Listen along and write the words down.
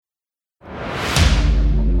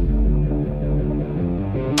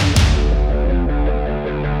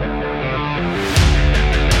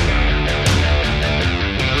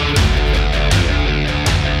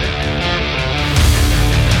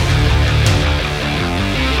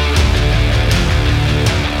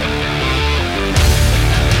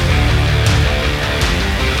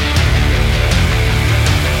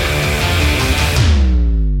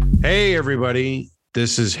everybody.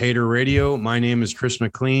 This is Hater Radio. My name is Chris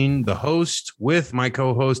McLean, the host, with my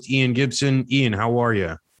co-host Ian Gibson. Ian, how are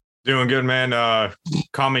you? Doing good, man.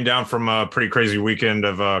 Calming down from a pretty crazy weekend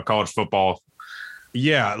of college football.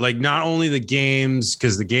 Yeah, like not only the games,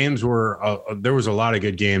 because the games were there was a lot of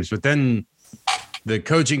good games, but then the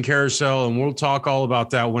coaching carousel, and we'll talk all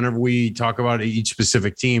about that whenever we talk about each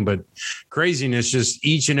specific team. But craziness, just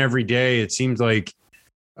each and every day, it seems like.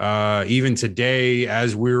 Even today,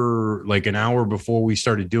 as we were like an hour before we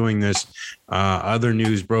started doing this, other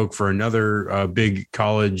news broke for another big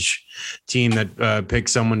college team that picked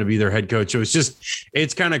someone to be their head coach. So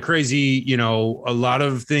it's kind of crazy. You know, a lot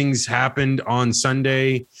of things happened on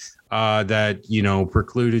Sunday that, you know,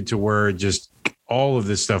 precluded to where just all of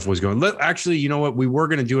this stuff was going. Actually, you know what? We were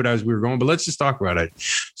going to do it as we were going, but let's just talk about it.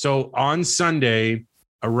 So on Sunday,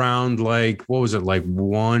 around like, what was it? Like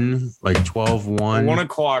 1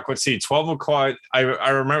 o'clock. Let's see. 12 o'clock. I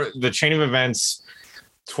remember the chain of events.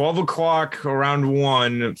 12 o'clock around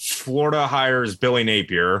 1, Florida hires Billy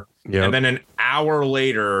Napier. Yep. And then an hour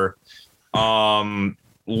later, Lincoln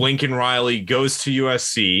Riley goes to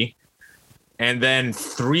USC. And then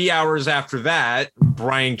 3 hours after that,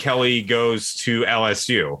 Brian Kelly goes to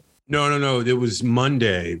LSU. No. It was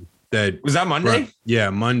Monday. Was that Monday?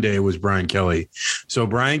 Monday was Brian Kelly. So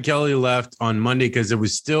Brian Kelly left on Monday because it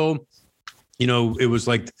was still, you know, it was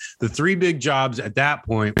like the three big jobs at that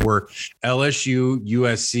point were LSU,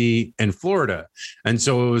 USC, and Florida. And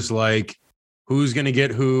so it was like, who's going to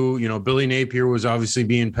get who? You know, Billy Napier was obviously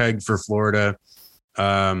being pegged for Florida.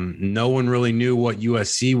 No one really knew what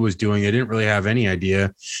USC was doing. They didn't really have any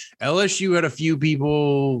idea. LSU had a few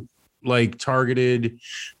people like targeted.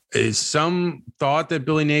 Some thought that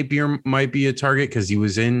Billy Napier might be a target because he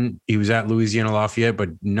was at Louisiana Lafayette, but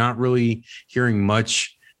not really hearing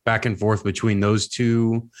much back and forth between those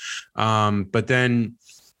two. But then,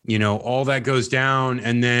 you know, all that goes down,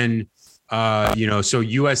 and then, you know, so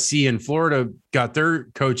USC and Florida got their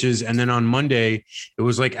coaches, and then on Monday, it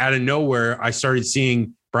was like out of nowhere, I started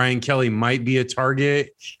seeing Brian Kelly might be a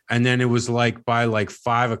target, and then it was like by like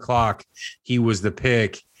 5 o'clock, he was the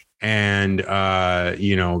pick. And,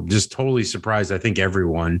 you know, just totally surprised, I think,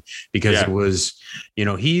 everyone, because it was, you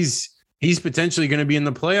know, he's potentially going to be in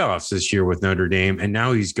the playoffs this year with Notre Dame. And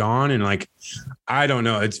now he's gone. And like, I don't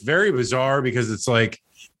know. It's very bizarre because it's like,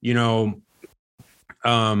 you know,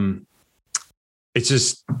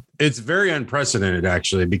 it's very unprecedented,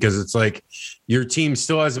 actually, because it's like your team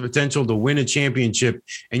still has the potential to win a championship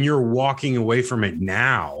and you're walking away from it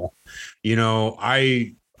now. You know,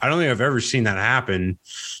 I don't think I've ever seen that happen.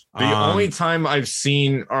 The only time I've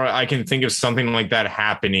seen, or I can think of something like that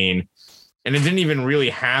happening, and it didn't even really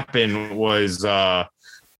happen, was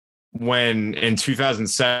when in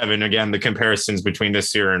 2007, again, the comparisons between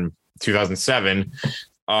this year and 2007,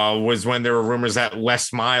 was when there were rumors that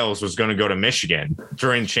Les Miles was going to go to Michigan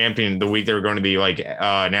during the week they were going to be like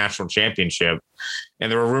national championship.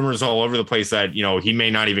 And there were rumors all over the place that, you know, he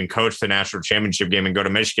may not even coach the national championship game and go to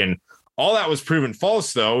Michigan. All that was proven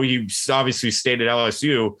false, though. He obviously stayed at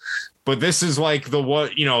LSU, but this is like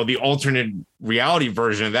the alternate reality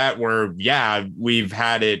version of that, where, we've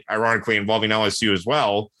had it ironically involving LSU as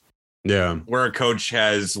well. Yeah. Where a coach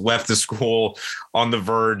has left the school on the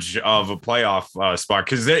verge of a playoff spot,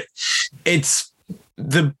 because it's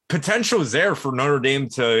the potential is there for Notre Dame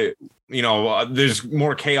to, you know, there's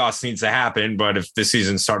more chaos needs to happen. But if this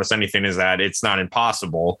season taught us anything, is that it's not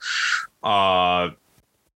impossible.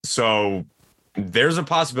 So there's a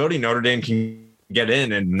possibility Notre Dame can get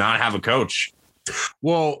in and not have a coach.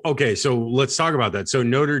 Well, okay, so let's talk about that. So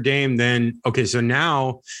Notre Dame then, okay, so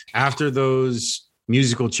now after those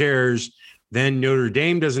musical chairs, then Notre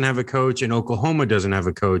Dame doesn't have a coach and Oklahoma doesn't have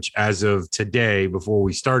a coach as of today. Before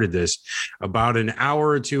we started this, about an hour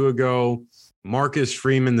or two ago, Marcus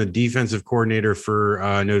Freeman, the defensive coordinator for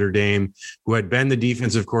Notre Dame, who had been the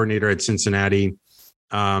defensive coordinator at Cincinnati,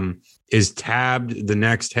 is tabbed the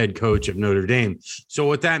next head coach of Notre Dame. So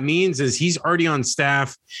what that means is he's already on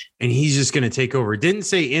staff and he's just going to take over. It didn't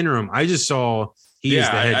say interim. I just saw he is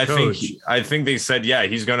the head coach. I think they said,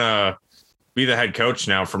 he's going to be the head coach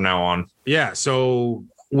now from now on. Yeah. So,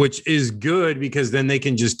 which is good because then they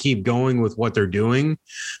can just keep going with what they're doing.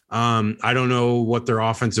 I don't know what their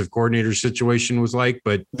offensive coordinator situation was like,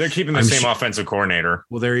 but they're keeping the same offensive coordinator.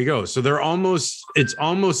 Well, there you go. So it's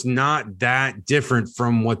almost not that different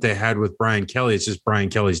from what they had with Brian Kelly. It's just Brian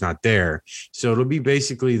Kelly's not there. So it'll be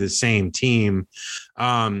basically the same team.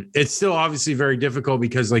 It's still obviously very difficult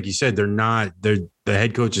because, like you said, the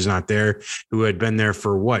head coach is not there, who had been there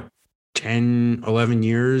for what? 10, 11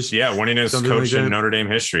 years. Yeah, winningest coach in Notre Dame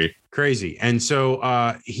history. Crazy. And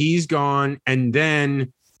so he's gone. And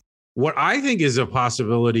then what I think is a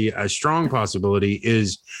possibility, a strong possibility,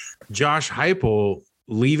 is Josh Heupel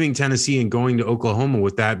leaving Tennessee and going to Oklahoma,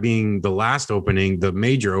 with that being the last opening, the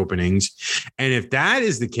major openings. And if that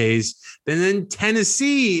is the case, then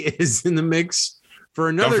Tennessee is in the mix for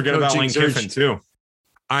another Don't forget about Lane Kiffin too.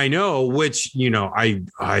 I know, which, you know, I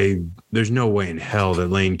there's no way in hell that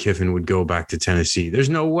Lane Kiffin would go back to Tennessee. There's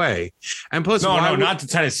no way. And plus, not to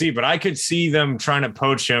Tennessee, but I could see them trying to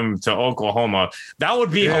poach him to Oklahoma. That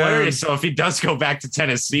would be hilarious. So if he does go back to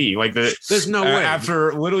Tennessee, like there's no way,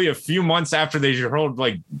 after literally a few months after they hurled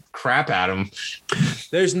like crap at him.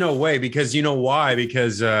 There's no way, because you know why?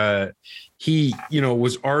 Because he, you know,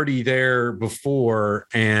 was already there before,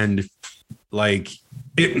 and like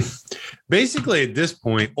it basically at this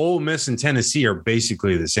point, Ole Miss and Tennessee are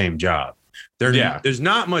basically the same job. There's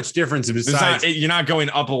not much difference besides you're not going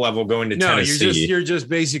up a level going to Tennessee. You're just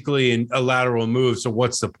basically in a lateral move. So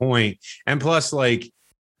what's the point? And plus, like,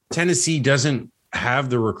 Tennessee doesn't have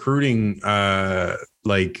the recruiting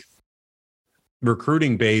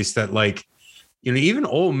base that, like, you know, even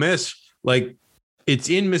Ole Miss, like, it's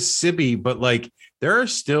in Mississippi, but like there are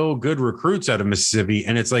still good recruits out of Mississippi.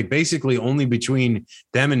 And it's like basically only between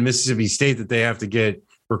them and Mississippi State that they have to get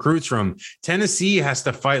recruits from. Tennessee has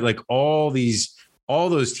to fight like all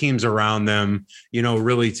those teams around them, you know,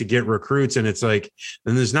 really to get recruits. And it's like,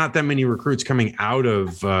 then there's not that many recruits coming out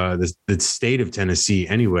of the state of Tennessee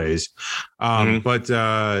anyways. But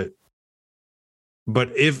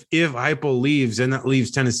if Heupel leaves, then that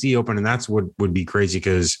leaves Tennessee open. And that's what would be crazy,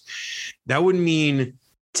 because that would mean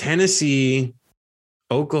Tennessee,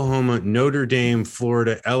 Oklahoma, Notre Dame,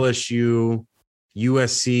 Florida, LSU,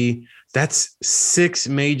 USC. That's 6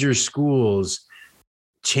 major schools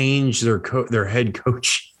change their head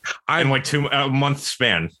coach in like 2 month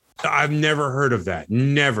span. I've never heard of that.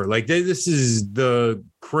 Never. Like this is the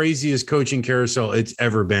craziest coaching carousel it's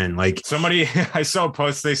ever been. Like I saw a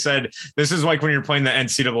post. They said this is like when you're playing the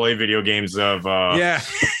NCAA video games of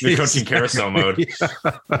the coaching carousel mode. Yeah.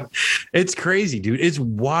 It's crazy, dude. It's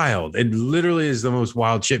wild. It literally is the most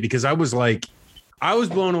wild shit, because I was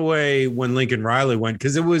blown away when Lincoln Riley went,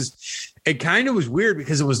 because it kind of was weird,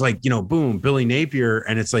 because it was like, you know, boom, Billy Napier,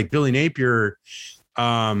 and it's like Billy Napier.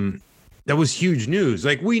 That was huge news.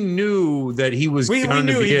 Like we knew that he was. We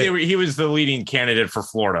knew he was the leading candidate for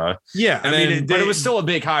Florida. Yeah, but it was still a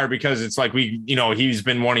big hire, because it's like he's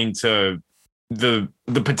been wanting to the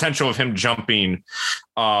potential of him jumping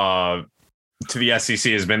to the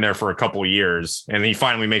SEC has been there for a couple of years, and he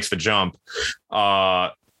finally makes the jump.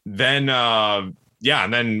 And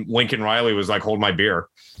then Lincoln Riley was like, "Hold my beer."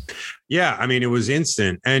 Yeah, I mean, it was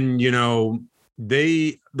instant, and you know,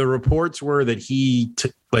 the reports were that he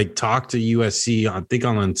talked to USC, I think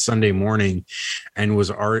on Sunday morning, and was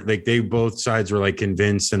like they both sides were like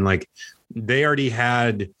convinced, and like they already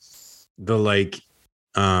had the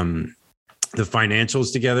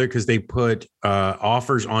financials together, because they put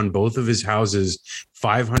offers on both of his houses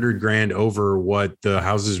 $500,000 over what the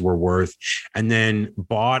houses were worth, and then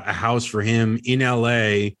bought a house for him in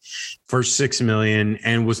LA for $6 million,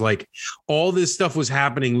 and was like, all this stuff was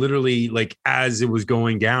happening literally like as it was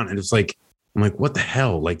going down. And it's like, I'm like, what the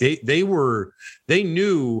hell? Like they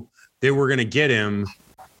knew they were going to get him.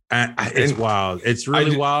 It's wild. It's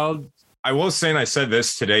really wild. I will say, and I said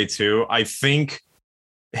this today too, I think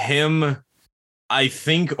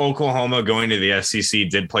Oklahoma going to the SEC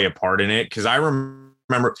did play a part in it, because I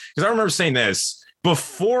remember saying this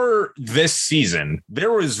before this season.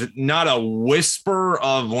 There was not a whisper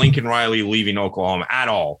of Lincoln Riley leaving Oklahoma at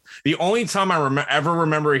all. The only time I ever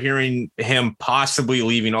remember hearing him possibly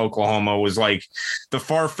leaving Oklahoma was like the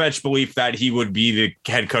far-fetched belief that he would be the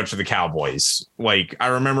head coach of the Cowboys. Like I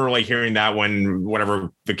remember like hearing that when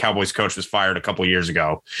whatever the Cowboys coach was fired a couple of years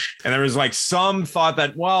ago, and there was like some thought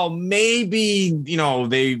that, well, maybe, you know,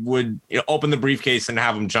 they would open the briefcase and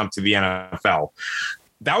have him jump to the NFL.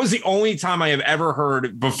 That was the only time I have ever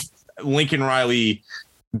heard Lincoln Riley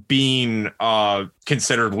being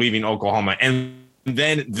considered leaving Oklahoma. And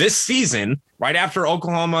then this season, right after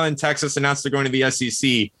Oklahoma and Texas announced they're going to the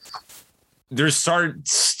SEC, there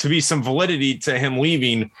starts to be some validity to him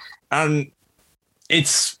leaving. I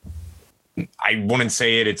wouldn't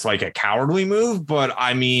say it's like a cowardly move, but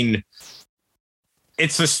I mean,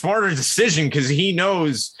 it's a smarter decision, because he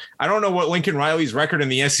knows. I don't know what Lincoln Riley's record in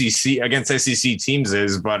the SEC against SEC teams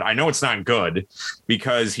is, but I know it's not good,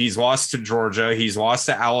 because he's lost to Georgia. He's lost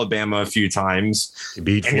to Alabama a few times, and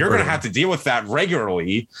you're going to have to deal with that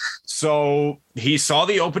regularly. So he saw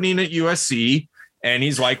the opening at USC, and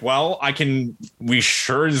he's like, well, we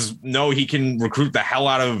sure know he can recruit the hell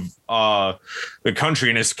out of the country.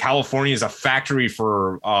 And California is a factory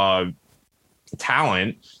for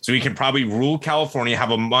talent, so he can probably rule California,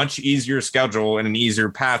 have a much easier schedule and an easier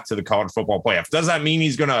path to the college football playoff. Does that mean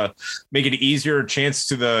he's going to make it easier chance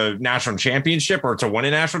to the national championship or to win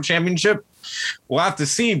a national championship? We'll have to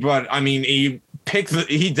see. But I mean, he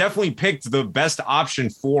definitely picked the best option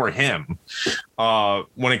for him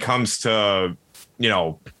when it comes to,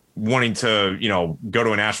 wanting to, go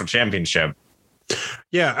to a national championship.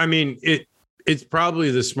 Yeah. I mean, it's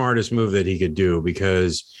probably the smartest move that he could do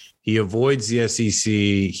because he avoids the SEC.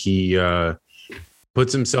 He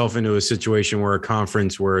puts himself into a situation where a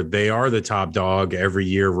conference where they are the top dog every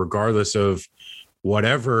year, regardless of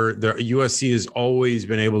whatever. The USC has always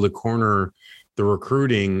been able to corner the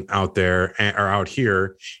recruiting out there or out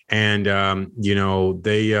here. And, he's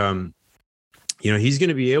going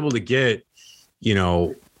to be able to get,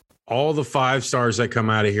 all the 5 stars that come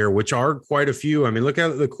out of here, which are quite a few. I mean, look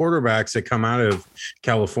at the quarterbacks that come out of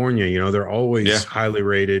California. They're always highly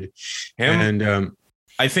rated.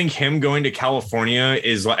 I think him going to California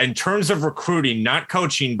is, in terms of recruiting, not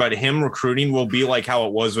coaching, but him recruiting will be like how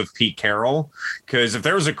it was with Pete Carroll. Because if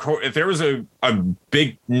there was a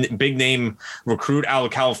big name recruit out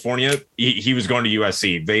of California, he was going to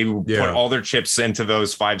USC. They put all their chips into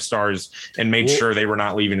those 5 stars and made sure they were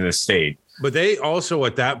not leaving the state. But they also,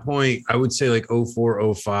 at that point, I would say like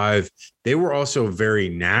 04, 05, they were also a very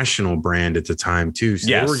national brand at the time too. So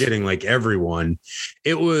they were getting like everyone.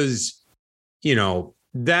 It was,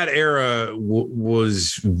 that era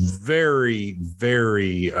was very,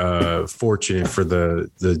 very fortunate for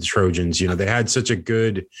the Trojans. They had such a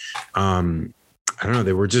good,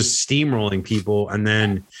 they were just steamrolling people. And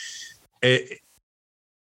then it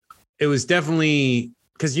was definitely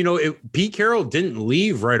because, Pete Carroll didn't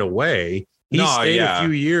leave right away. He stayed a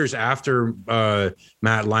few years after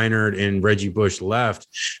Matt Leinart and Reggie Bush left.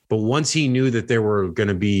 But once he knew that there were going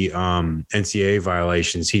to be NCAA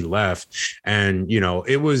violations, he left. And,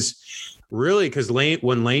 it was really because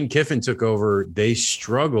when Lane Kiffin took over, they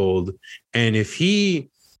struggled. And if he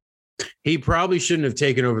probably shouldn't have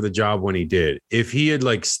taken over the job when he did. If he had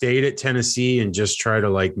stayed at Tennessee and just try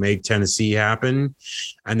to make Tennessee happen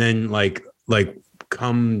and then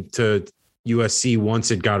come to USC once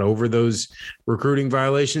it got over those recruiting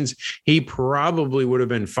violations, he probably would have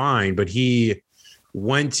been fine, but he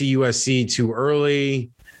went to USC too early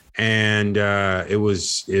and it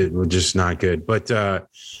was just not good. But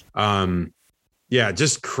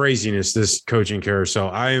just craziness, this coaching carousel.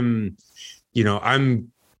 I'm not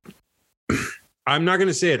going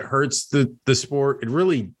to say it hurts the sport. It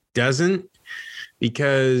really doesn't,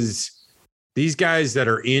 because these guys that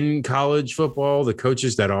are in college football, the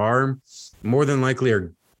coaches that are, more than likely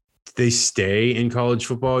they stay in college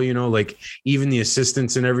football, even the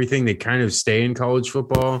assistants and everything, they kind of stay in college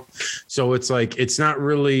football. So it's it's not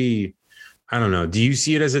really, I don't know. Do you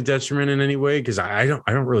see it as a detriment in any way? Because I don't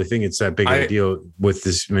really think it's that big of a deal with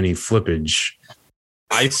this many flippage.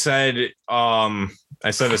 I said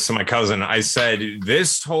this to my cousin. I said,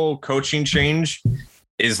 this whole coaching change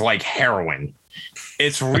is like heroin.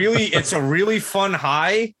 It's a really fun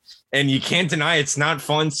high. And you can't deny it's not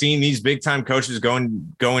fun seeing these big time coaches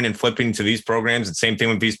going and flipping to these programs. The same thing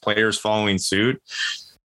with these players following suit.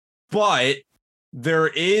 But there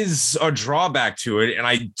is a drawback to it. And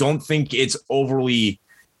I don't think it's overly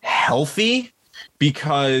healthy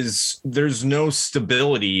because there's no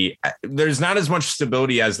stability. There's not as much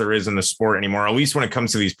stability as there is in the sport anymore, at least when it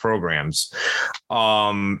comes to these programs.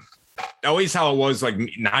 At least how it was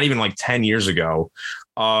not even 10 years ago.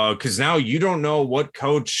 Because now you don't know what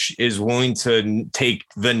coach is willing to take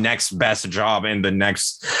the next best job and the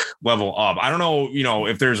next level up. I don't know,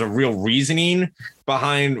 if there's a real reasoning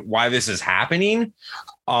behind why this is happening.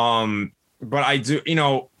 But I do,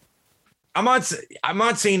 I'm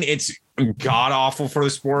not saying it's god awful for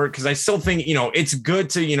the sport, because I still think, it's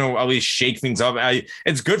good to, at least shake things up.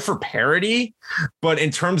 It's good for parity, but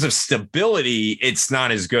in terms of stability, it's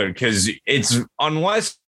not as good, because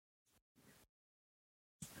unless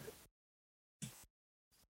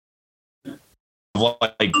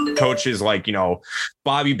coaches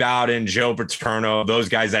Bobby Bowden, Joe Paterno, those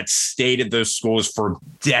guys that stayed at those schools for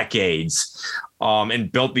decades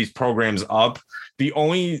and built these programs up. The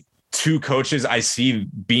only 2 coaches I see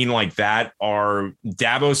being like that are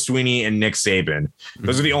Dabo Swinney and Nick Saban.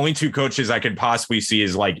 Those are the only 2 coaches I could possibly see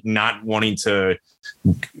as not wanting to,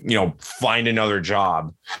 find another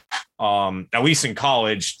job, at least in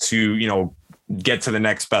college, to, get to the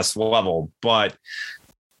next best level. But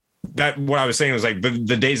that what I was saying was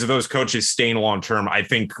the days of those coaches staying long term, I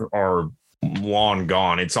think, are long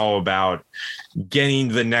gone. It's all about getting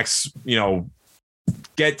the next,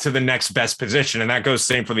 get to the next best position. And that goes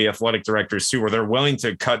same for the athletic directors too, where they're willing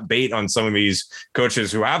to cut bait on some of these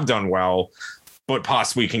coaches who have done well, but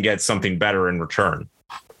possibly can get something better in return.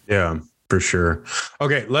 Yeah, for sure.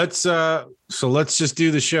 Okay, let's just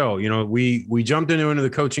do the show. You know, we jumped into the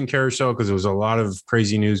coaching carousel because there was a lot of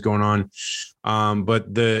crazy news going on. But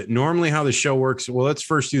normally how the show works, well, let's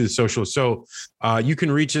first do the social. So you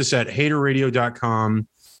can reach us at haterradio.com.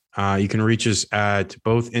 You can reach us at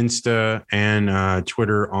both Insta and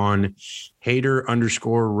Twitter on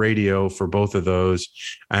hater_radio for both of those.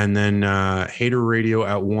 And then haterradio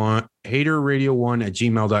at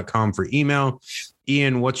gmail.com for email.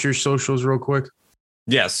 Ian, what's your socials real quick?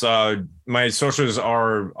 Yes. My socials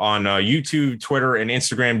are on YouTube, Twitter, and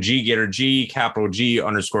Instagram, GGatorG, capital G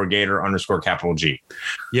 _Gator _capital G.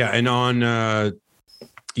 Yeah. And on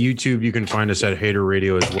YouTube, you can find us at Hater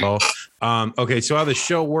Radio as well. Okay. So how the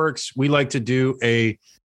show works, we like to do a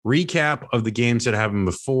recap of the games that happened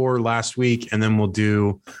before last week. And then we'll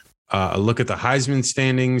do a look at the Heisman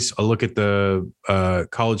standings, a look at the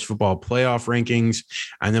college football playoff rankings,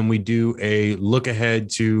 and then we do a look ahead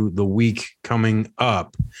to the week coming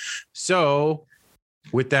up. So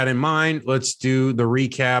with that in mind, let's do the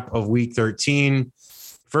recap of week 13.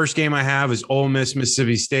 First game I have is Ole Miss,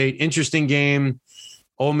 Mississippi State. Interesting game.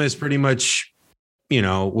 Ole Miss pretty much,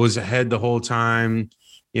 was ahead the whole time.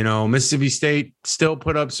 Mississippi State still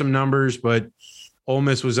put up some numbers, but Ole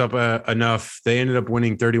Miss was up enough. They ended up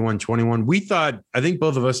winning 31-21. I think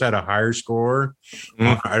both of us had a higher score.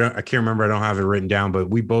 I can't remember. I don't have it written down, but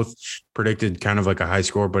we both predicted kind of like a high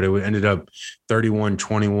score, but it ended up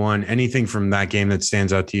 31-21. Anything from that game that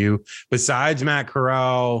stands out to you besides Matt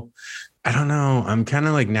Corral? I don't know. I'm kind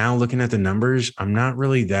of like now looking at the numbers. I'm not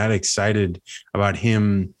really that excited about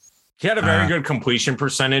him. He had a very good completion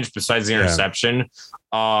percentage besides the interception.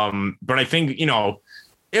 But I think,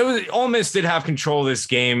 Ole Miss did have control of this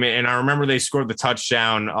game, and I remember they scored the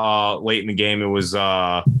touchdown late in the game. It was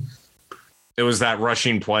that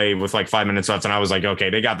rushing play with like 5 minutes left, and I was like, okay,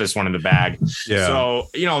 they got this one in the bag. Yeah. So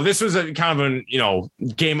this was a kind of an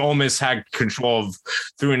game Ole Miss had control of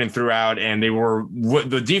through in and throughout, and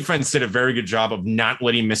the defense did a very good job of not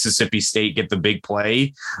letting Mississippi State get the big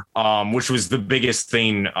play, which was the biggest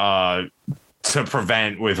thing to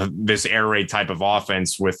prevent with this air raid type of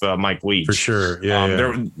offense with Mike Leach. For sure.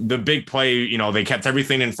 Yeah. The big play, they kept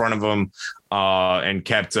everything in front of them and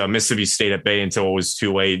kept Mississippi State at bay until it was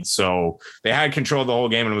too late. So they had control of the whole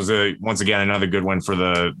game, and it was once again another good win for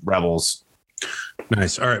the Rebels.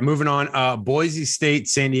 Nice. All right, moving on. Boise State,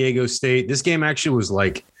 San Diego State. This game actually was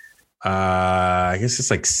like, I guess it's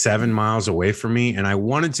like 7 miles away from me. And I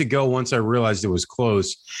wanted to go once I realized it was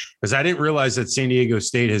close, because I didn't realize that San Diego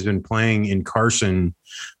State has been playing in Carson,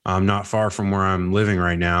 not far from where I'm living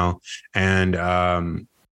right now. And,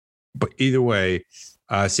 but either way,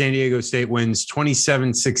 San Diego State wins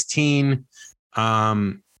 27-16.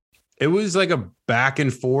 It was like a back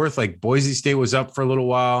and forth. Like Boise State was up for a little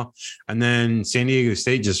while, and then San Diego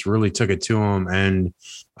State just really took it to them. And,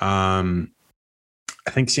 I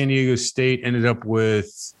think San Diego State ended up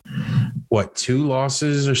with 2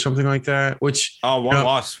 losses or something like that, which one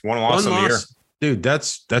loss in the year. Dude,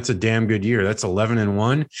 that's a damn good year. That's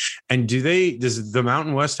 11-1. And does the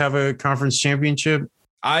Mountain West have a conference championship?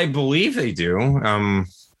 I believe they do.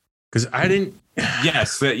 Cause I didn't.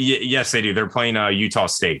 Yes, they do. They're playing Utah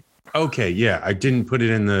State. Okay. Yeah. I didn't put it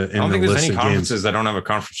in the, I don't think there's any conferences that don't have a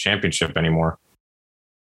conference championship anymore.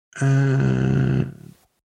 The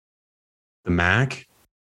MAC.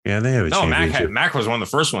 Yeah, they have a championship. MAC was one of the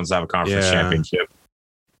first ones to have a conference championship.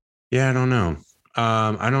 Yeah, I don't know.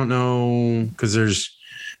 I don't know, because there's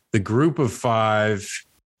the group of 5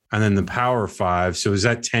 and then the power 5. So is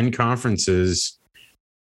that 10 conferences?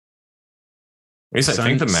 I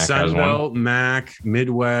think the MAC has one. MAC,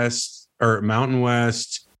 Midwest, or Mountain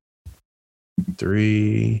West,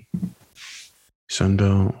 3.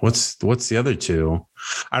 Sunbelt. What's the other 2?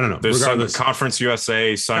 I don't know. There's Conference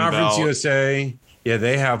USA, Sunbelt. Conference USA. Yeah,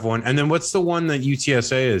 they have one. And then what's the one that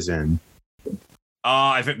UTSA is in?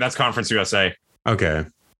 I think that's Conference USA. Okay.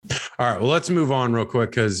 All right. Well, let's move on real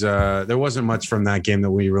quick, because there wasn't much from that game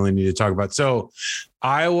that we really need to talk about. So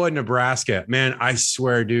Iowa, Nebraska. Man, I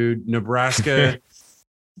swear, dude, Nebraska.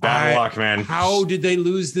 Bad luck, man. How did they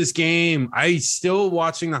lose this game? I still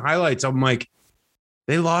watching the highlights. I'm like,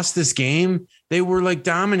 they lost this game. They were like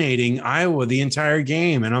dominating Iowa the entire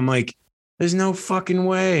game. And I'm like, there's no fucking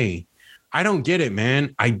way. I don't get it,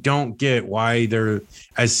 man. I don't get why they're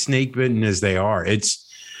as snake bitten as they are. It's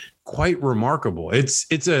quite remarkable. It's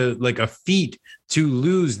a feat to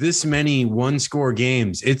lose this many 1-score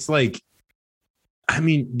games. It's like, I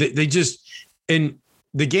mean, they just, and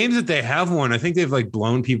the games that they have won, I think they've like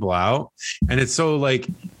blown people out, and it's so like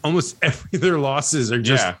almost every their losses are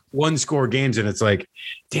just one score games, and it's like,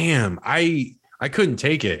 damn, I couldn't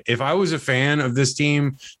take it. If I was a fan of this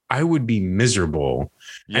team, I would be miserable.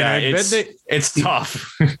 Yeah, it's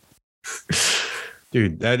tough.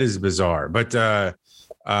 Dude, that is bizarre. But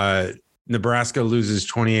Nebraska loses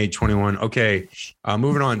 28-21. Okay,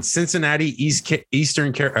 moving on. Cincinnati,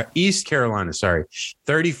 East Carolina, sorry.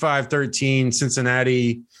 35-13,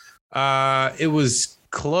 Cincinnati. It was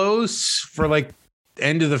close for like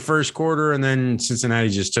end of the first quarter, and then Cincinnati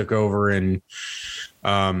just took over and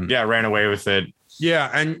ran away with it.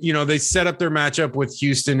 Yeah, and they set up their matchup with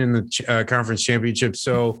Houston in the conference championship,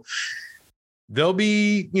 so they'll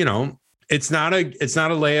be, it's not a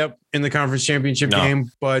layup in the conference championship game,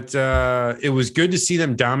 but it was good to see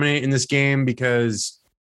them dominate in this game because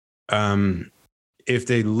if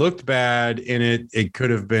they looked bad in it, it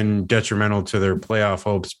could have been detrimental to their playoff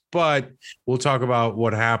hopes. But we'll talk about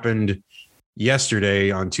what happened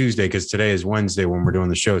yesterday on Tuesday, because today is Wednesday when we're doing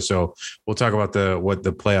the show. So we'll talk about what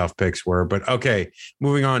the playoff picks were. But okay,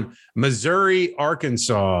 moving on. Missouri,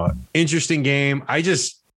 Arkansas. Interesting game. I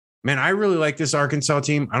really like this Arkansas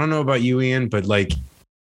team. I don't know about you, Ian, but like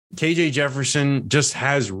KJ Jefferson just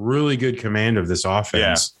has really good command of this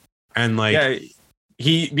offense. Yeah. And like,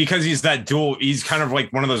 because he's that dual, he's kind of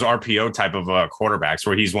like one of those RPO type of quarterbacks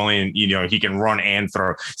where he's willing, he can run and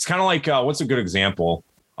throw. It's kind of like, what's a good example?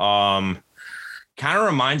 Kind of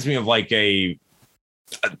reminds me of like Tebow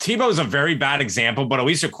is a very bad example, but at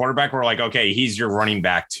least a quarterback where like, okay, he's your running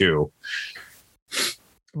back too.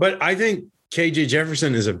 But I think KJ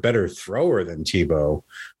Jefferson is a better thrower than Tebow.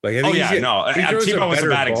 Like, Tebow was a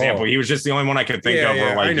bad example. He was just the only one I could think of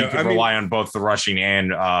where like you could rely on both the rushing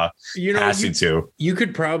and passing too.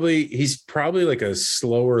 He's probably like a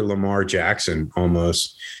slower Lamar Jackson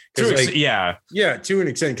almost. To an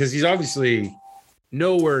extent, because he's obviously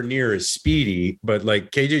nowhere near as speedy, but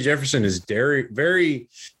like KJ Jefferson is very, very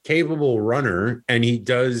capable runner, and he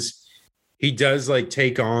does like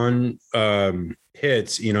take on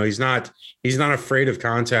hits. He's not afraid of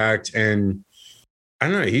contact, and I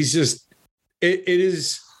don't know. He's just it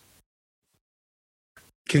is,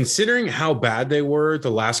 considering how bad they were the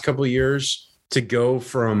last couple of years, to go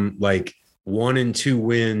from like 1 and 2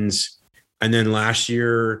 wins, and then last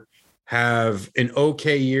year have an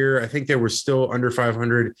okay year. I think they were still under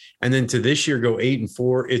 500. And then to this year go 8 and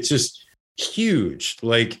 4. It's just huge.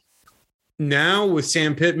 Like now with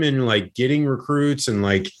Sam Pittman, like getting recruits and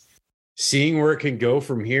like seeing where it can go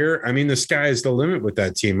from here. I mean, the sky is the limit with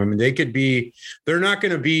that team. I mean, they're not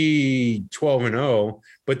going to be 12 and 0,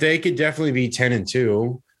 but they could definitely be 10 and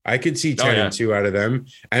 2. I could see 10 and 2 out of them.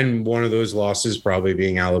 And one of those losses probably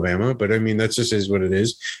being Alabama. But I mean, that just is what it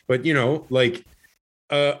is. But like,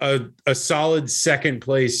 a solid second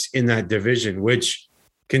place in that division, which,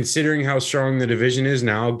 considering how strong the division is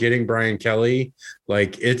now, getting Brian Kelly,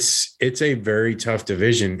 like it's a very tough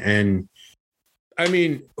division. And I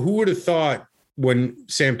mean, who would have thought when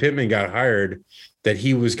Sam Pittman got hired that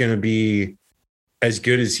he was going to be as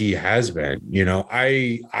good as he has been?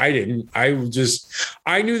 I didn't.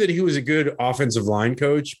 I knew that he was a good offensive line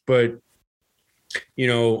coach, but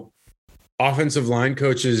offensive line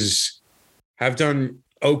coaches have done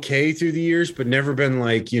okay through the years, but never been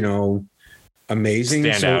like, amazing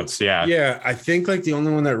standouts. Yeah. I think like the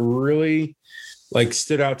only one that really like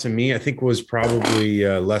stood out to me, I think was probably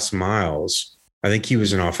Les Miles. I think he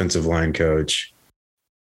was an offensive line coach.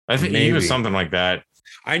 I think he was something like that.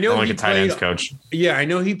 I know, like a tight ends coach. Yeah. I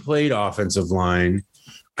know he played offensive line.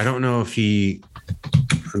 I don't know if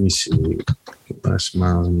let me see. Les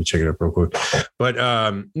Miles. Let me check it up real quick. But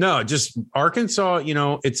no, just Arkansas,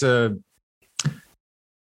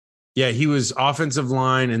 he was offensive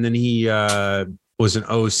line, and then he was an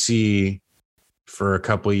OC for a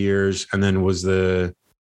couple of years, and then was the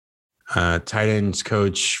tight ends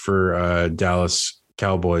coach for Dallas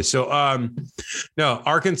Cowboys. So, no,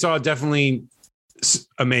 Arkansas, definitely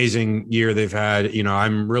amazing year they've had.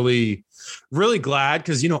 I'm really, really glad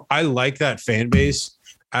because, I like that fan base.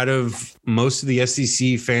 Out of most of the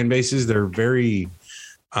SEC fan bases, they're very,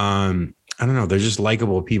 I don't know, they're just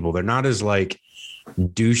likable people. They're not as like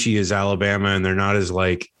douchey as Alabama, and they're not as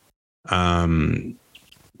like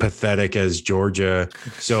pathetic as Georgia.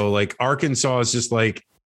 So like Arkansas is just like,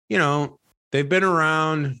 they've been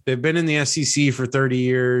around, they've been in the SEC for 30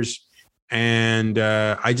 years. And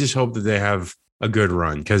I just hope that they have a good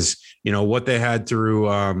run, because what they had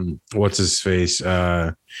through what's his face,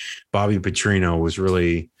 Bobby Petrino, was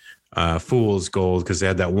really fool's gold, because they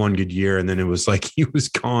had that one good year and then it was like he was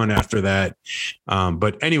gone after that.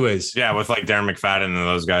 But anyways, with like Darren McFadden and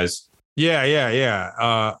those guys.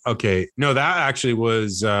 Yeah. Okay. No, that actually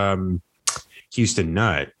was Houston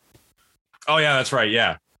Nutt. Oh yeah, that's right.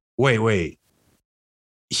 Yeah. Wait.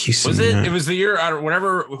 Houston Was it? Nutt. It was the year,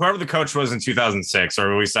 whoever the coach was in 2006,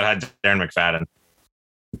 or at least that had Darren McFadden.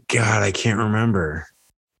 God, I can't remember.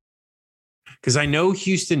 Because I know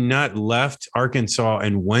Houston Nutt left Arkansas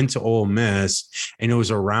and went to Ole Miss, and it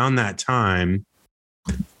was around that time.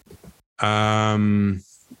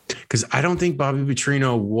 Because I don't think Bobby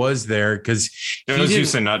Petrino was there because it was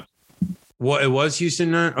Houston Nutt. Well, it was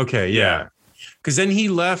Houston Nutt. Okay, yeah. Because then he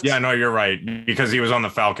left. Yeah, no, you're right. Because he was on the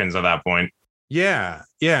Falcons at that point. Yeah,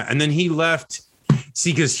 and then he left.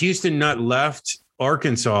 See, because Houston Nutt left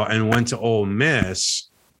Arkansas and went to Ole Miss,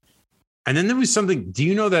 and then there was something. Do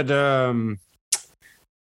you know that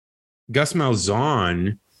Gus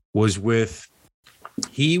Malzahn was with?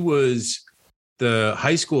 He was the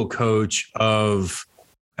high school coach of,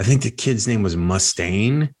 I think the kid's name was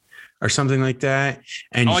Mustaine or something like that.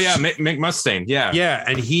 And Mick Mustaine. Yeah.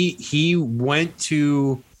 And he went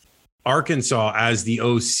to Arkansas as the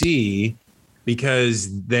OC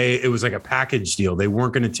because it was like a package deal. They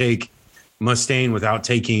weren't going to take Mustaine without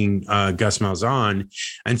taking Gus Malzahn.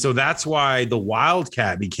 And so that's why the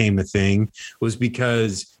Wildcat became a thing, was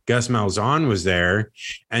because Gus Malzahn was there.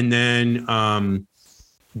 And then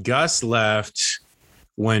Gus left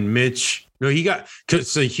when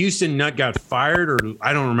so Houston Nutt got fired, or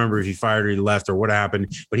I don't remember if he fired or he left or what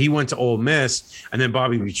happened, but he went to Ole Miss, and then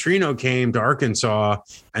Bobby Petrino came to Arkansas,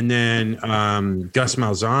 and then Gus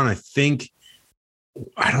Malzahn,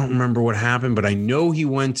 I don't remember what happened, but I know he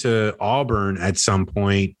went to Auburn at some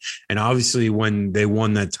point. And obviously when they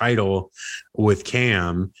won that title with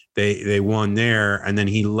Cam, they won there. And then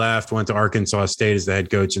he left, went to Arkansas State as the head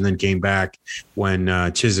coach, and then came back when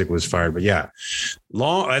Chizik was fired. But yeah,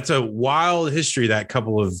 that's a wild history, that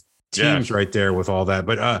couple of teams right there with all that.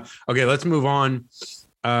 But okay, let's move on.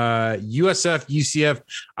 USF, UCF.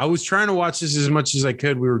 I was trying to watch this as much as I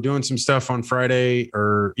could. We were doing some stuff on Friday.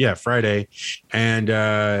 And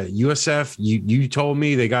USF, you told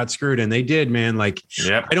me they got screwed, and they did, man. Like,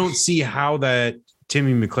 I don't see how that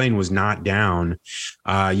Timmy McClain was not down.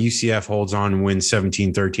 UCF holds on and wins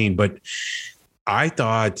 17-13. But I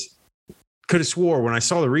could have swore when I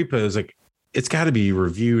saw the replay, I was like, it's got to be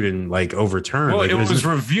reviewed and like overturned. Well, like, it was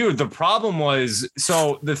reviewed. The problem was,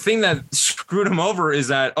 so the thing that screwed him over is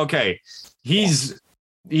that, okay, he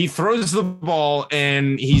throws the ball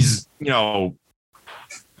and he's,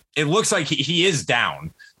 it looks like he is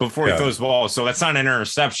down before he throws the ball. So that's not an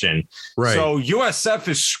interception. Right. So USF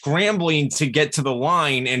is scrambling to get to the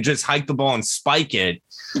line and just hike the ball and spike it.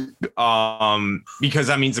 Because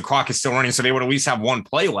that means the clock is still running. So they would at least have one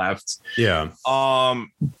play left. Yeah.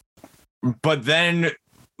 But then,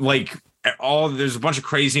 like, there's a bunch of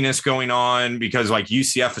craziness going on because, like,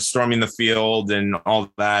 UCF is storming the field and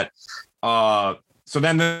all that. So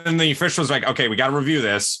then the officials like, okay, we got to review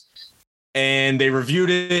this. And they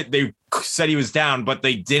reviewed it. They said he was down, but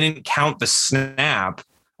they didn't count the snap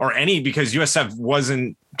or because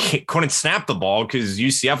USF couldn't snap the ball because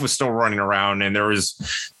UCF was still running around and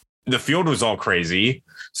the field was all crazy.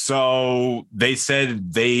 So they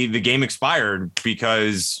said the game expired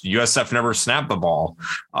because USF never snapped the ball,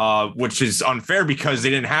 which is unfair because they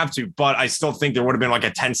didn't have to. But I still think there would have been like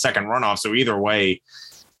a 10-second runoff. So either way,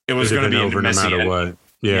 it was going to be over no matter what.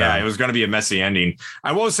 Yeah, it was going to be a messy ending.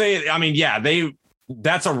 I will say, I mean,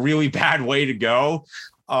 that's a really bad way to go.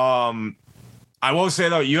 I will say,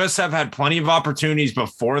 though, USF had plenty of opportunities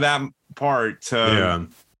before that part to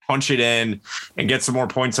punch it in and get some more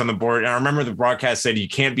points on the board. And I remember the broadcast said you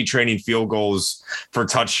can't be trading field goals for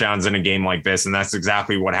touchdowns in a game like this. And that's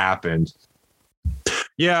exactly what happened.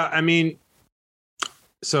 Yeah, I mean,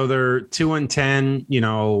 so they're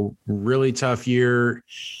 2-10, really tough year.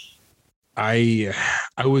 I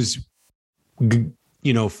was,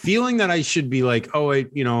 feeling that I should be like,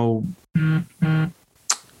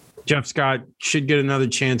 Jeff Scott should get another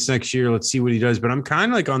chance next year. Let's see what he does. But I'm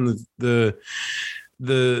kind of like on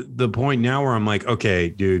the point now where I'm like, okay,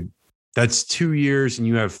 dude, that's 2 years and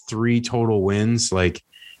you have 3 total wins. Like,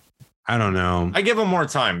 I don't know. I give him more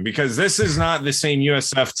time because this is not the same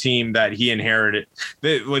USF team that he inherited.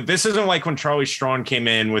 This isn't like when Charlie Strong came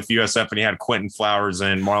in with USF and he had Quentin Flowers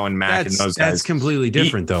and Marlon Mack and those guys. That's completely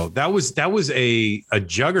different, though. That was a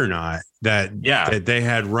juggernaut that they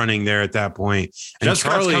had running there at that point. And Just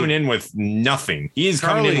coming in with nothing. He's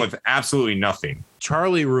coming in with absolutely nothing.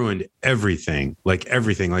 Charlie ruined everything. Like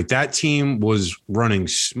that team was running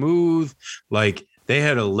smooth. Like they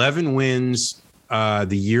had 11 wins the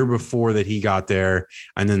year before that he got there.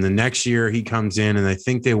 And then the next year he comes in and I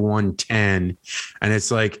think they won 10. And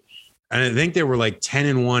it's like, And I think they were like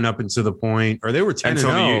 10-1 up until the point, or they were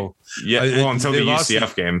 10-0. Until the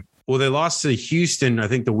UCF game. Well, they lost to Houston, I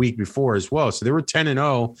think, the week before as well. So they were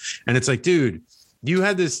 10-0. And it's like, dude, you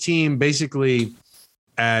had this team basically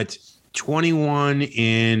at 21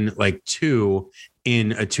 in like 2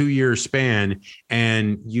 in a 2-year span.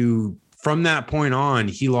 And from that point on,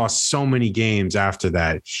 he lost so many games after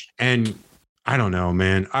that. And I don't know,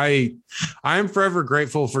 man. I'm forever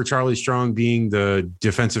grateful for Charlie Strong being the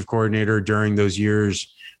defensive coordinator during those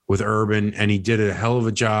years with Urban, and he did a hell of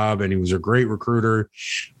a job, and he was a great recruiter.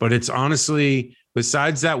 But it's honestly,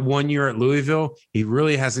 besides that 1 year at Louisville, he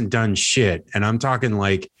really hasn't done shit. And I'm talking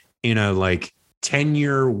like in a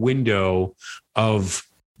 10-year window of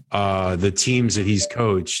the teams that he's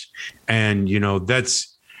coached. And,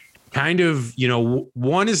 that's kind of,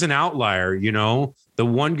 one is an outlier, the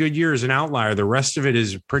one good year is an outlier. The rest of it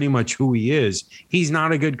is pretty much who he is. He's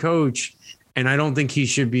not a good coach, and I don't think he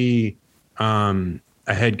should be a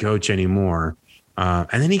head coach anymore. And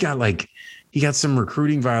then he got some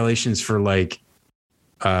recruiting violations for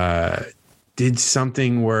did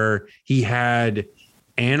something where he had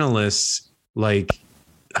analysts,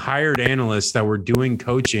 hired analysts that were doing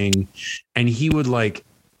coaching, and he would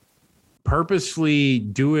purposefully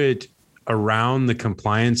do it around the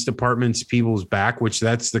compliance department's people's back, which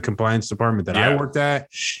that's the compliance department that I worked at.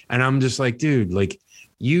 And I'm just like, dude,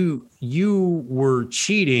 you were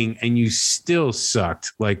cheating and you still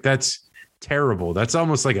sucked. That's terrible. That's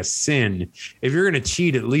almost like a sin. If you're going to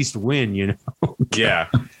cheat, at least win, Yeah.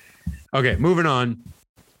 Okay. Moving on.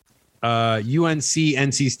 UNC,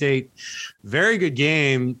 NC State, very good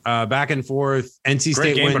game, back and forth. NC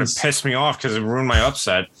State game, wins. But it pissed me off because it ruined my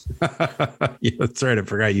upset. Yeah, that's right. I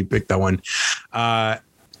forgot you picked that one.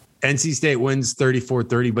 NC State wins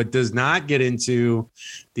 34-30, but does not get into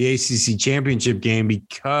the ACC championship game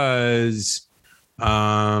because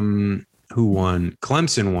who won?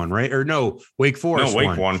 Clemson won, right? Or no, Wake Forest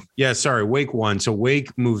won. Yeah, sorry, Wake won. So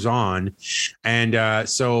Wake moves on. And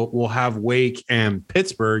so we'll have Wake and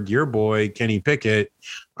Pittsburgh, your boy, Kenny Pickett,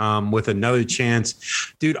 with another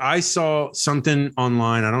chance. Dude, I saw something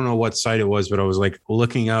online. I don't know what site it was, but I was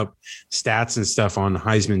looking up stats and stuff on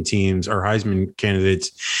Heisman teams or Heisman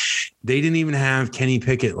candidates. They didn't even have Kenny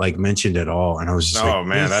Pickett mentioned at all. And I was just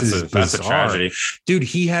man, that's a tragedy. Dude,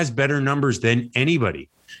 he has better numbers than anybody.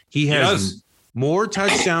 He has more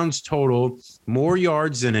touchdowns total, more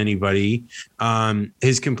yards than anybody.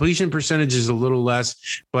 His completion percentage is a little less,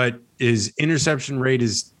 but his interception rate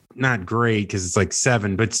is not great because it's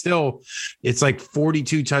 7, but still it's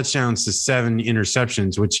 42 touchdowns to 7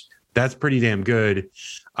 interceptions, which that's pretty damn good.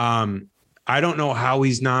 I don't know how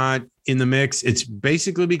he's not in the mix. It's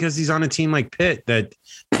basically because he's on a team like Pitt that,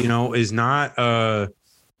 is not a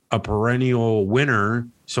perennial winner.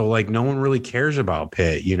 So no one really cares about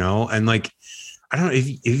Pitt, and I don't know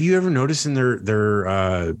if you ever notice in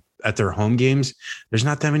their at their home games, there's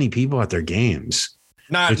not that many people at their games.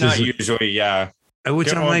 Not usually. Yeah.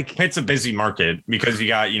 Which I'm Pitt's a busy market because you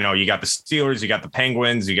got the Steelers, you got the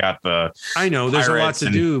Penguins, you got the. I know there's a lot to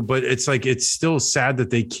do, but it's it's still sad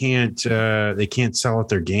that they can't sell out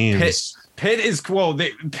their games. Pitt is kind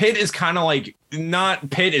of not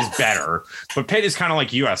Pitt is better, but Pitt is kind of like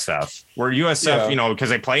USF, where USF, because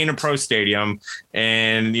they play in a pro stadium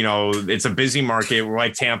and, it's a busy market. We're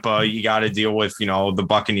like Tampa, you got to deal with, the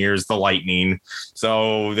Buccaneers, the Lightning.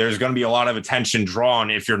 So there's going to be a lot of attention drawn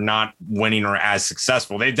if you're not winning or as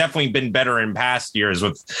successful. They've definitely been better in past years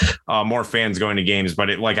with more fans going to games.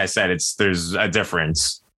 But like I said, there's a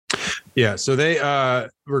difference. Yeah, so they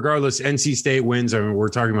regardless, NC State wins. I mean, we're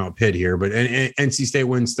talking about Pitt here, but NC State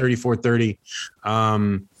wins 34-30.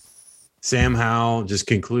 Sam Howell just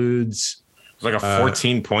concludes. It was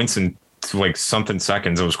 14 points in something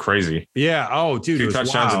seconds. It was crazy. Yeah. Oh, dude, 2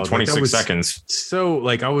 touchdowns in 26 seconds. So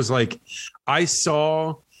I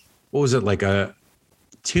saw, what was it,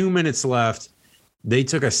 2 minutes left. They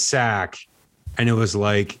took a sack, and it was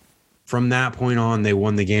from that point on, they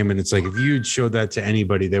won the game. And it's if you'd showed that to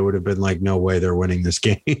anybody, they would have been no way they're winning this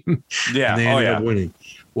game. Yeah. And they ended up winning.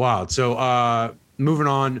 Wow. So moving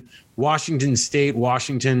on, Washington State smokes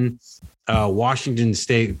them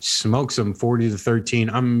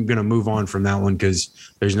 40-13. I'm going to move on from that one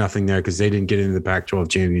because there's nothing there because they didn't get into the Pac-12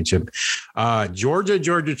 championship.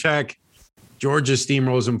 Georgia Tech, Georgia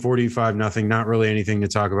steamrolls them 45-0. Not really anything to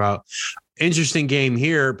talk about. Interesting game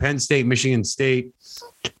here. Penn State, Michigan State.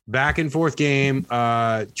 Back and forth game,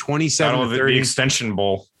 27-30. The Extension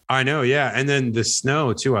Bowl. I know, yeah. And then the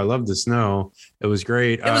snow, too. I love the snow. It was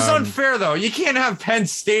great. It was unfair, though. You can't have Penn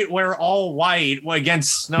State wear all white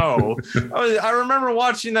against snow. I remember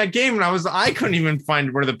watching that game, and I couldn't even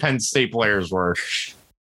find where the Penn State players were.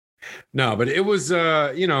 No, but it was,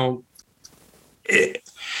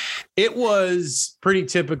 it was pretty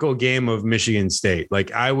typical game of Michigan State.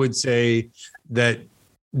 Like I would say that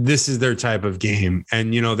this is their type of game.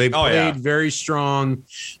 And, they played very strong.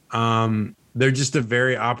 They're just a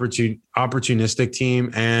very opportunistic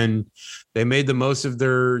team, and they made the most of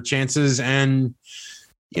their chances. And,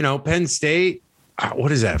 Penn State,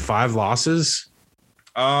 what is that? 5 losses?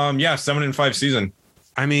 7-5 season.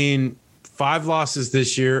 I mean, 5 losses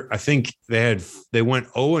this year. I think they went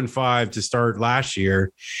 0-5 to start last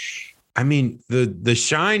year. I mean, the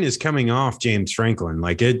shine is coming off James Franklin.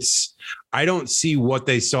 Like I don't see what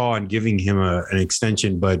they saw in giving him an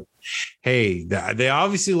extension, but hey, they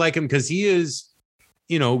obviously like him because he is,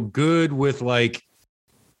 good with like,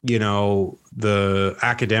 the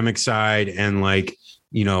academic side and like,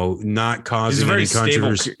 not causing any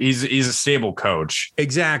controversy. He's a stable coach.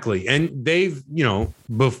 Exactly. And they've,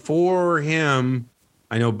 before him,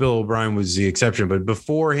 I know Bill O'Brien was the exception, but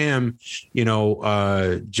before him,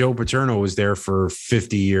 Joe Paterno was there for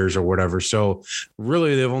 50 years or whatever. So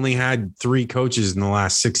really they've only had 3 coaches in the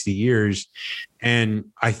last 60 years.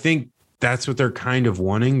 And I think that's what they're kind of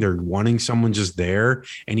wanting. They're wanting someone just there.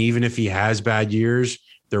 And even if he has bad years,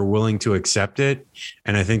 they're willing to accept it.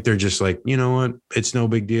 And I think they're just like, you know what? It's no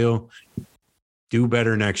big deal. Do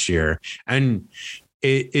better next year. And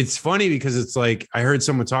it's funny because it's like, I heard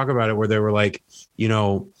someone talk about it where they were like,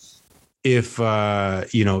 if,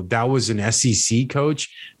 that was an SEC coach,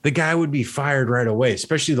 the guy would be fired right away,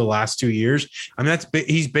 especially the last 2 years. I mean,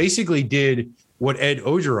 he's basically did what Ed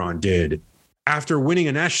Ogeron did after winning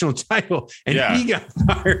a national title, and he got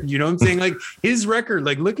fired. You know what I'm saying? Like his record,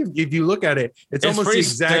 like if you look at it, it's almost the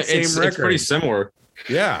exact same record. It's pretty similar.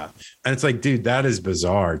 Yeah. And it's like, dude, that is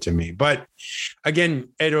bizarre to me. But again,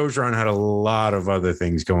 Ed Ogeron had a lot of other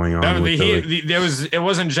things going on. It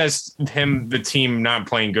wasn't just him, the team not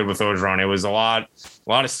playing good with Ogeron. It was a lot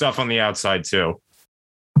of stuff on the outside too.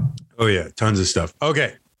 Oh yeah. Tons of stuff.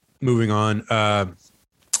 Okay. Moving on.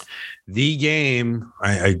 The game,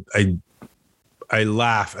 I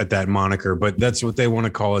laugh at that moniker, but that's what they want to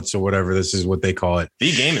call it. So whatever, this is what they call it.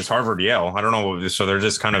 The game is Harvard Yale. I don't know. So they're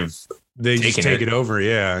just kind of just take it over.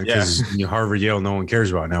 Yeah. Because Harvard Yale, no one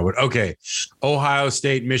cares about now. But okay. Ohio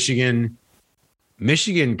State, Michigan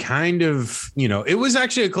kind of, it was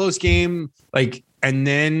actually a close game. Like, and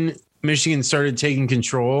then Michigan started taking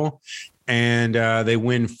control and they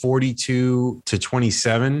win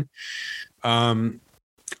 42-27.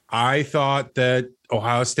 I thought that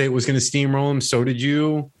Ohio State was going to steamroll them. So did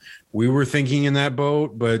you. We were thinking in that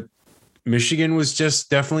boat, but Michigan was just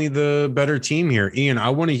definitely the better team here. Ian, I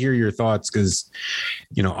want to hear your thoughts because,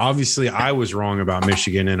 obviously I was wrong about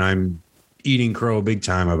Michigan and I'm eating crow big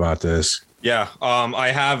time about this. Yeah. I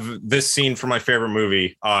have this scene from my favorite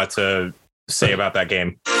movie to say about that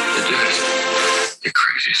game. You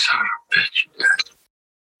crazy son of a bitch.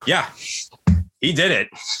 Yeah, he did it.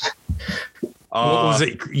 What was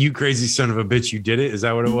it? You crazy son of a bitch. You did it. Is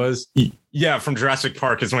that what it was? Yeah. From Jurassic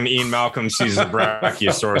Park is when Ian Malcolm sees the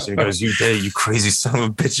Brachiosaurus and goes, you did it, you crazy son of a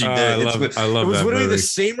bitch. You did it. I love it. Was literally the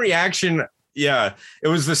same reaction. Yeah. It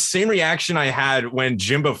was the same reaction I had when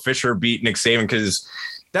Jimbo Fisher beat Nick Saban. Cause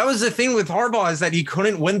that was the thing with Harbaugh is that he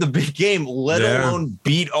couldn't win the big game, let alone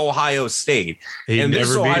beat Ohio State. He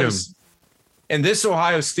never beat him. And this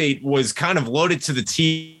Ohio State was kind of loaded to the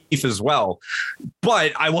teeth as well.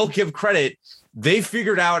 But I will give credit. They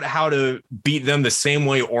figured out how to beat them the same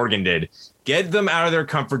way Oregon did. Get them out of their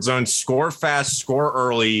comfort zone, score fast, score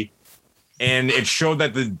early. And it showed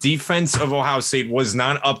that the defense of Ohio State was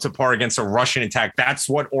not up to par against a Russian attack. That's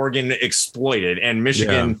what Oregon exploited. And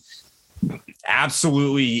Michigan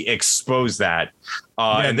absolutely exposed that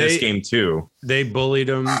in this game too. They bullied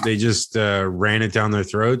them. They just ran it down their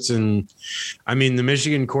throats. And I mean, the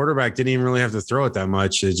Michigan quarterback didn't even really have to throw it that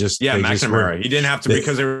much. It just McNamara. He didn't have to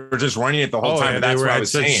because they were just running it the whole time. That's what I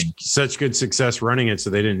was saying. Such good success running it,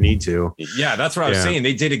 so they didn't need to. Yeah, that's what I was saying.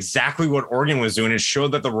 They did exactly what Oregon was doing. It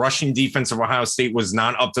showed that the rushing defense of Ohio State was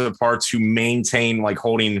not up to the par to maintain like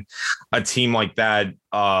holding a team like that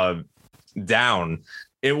down.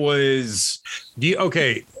 It was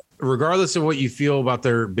regardless of what you feel about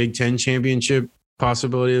their Big Ten championship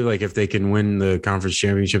possibility, like if they can win the conference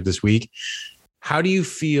championship this week, how do you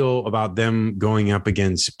feel about them going up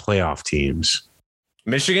against playoff teams?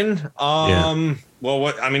 Michigan? Well,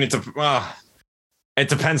 it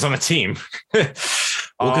depends on the team. Well,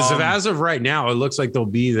 because as of right now, it looks like they'll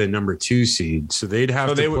be the number 2 seed. So they'd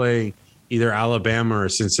have to play either Alabama or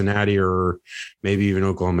Cincinnati or maybe even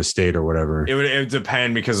Oklahoma State or whatever. It would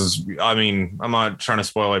depend because, I'm not trying to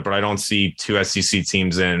spoil it, but I don't see 2 SEC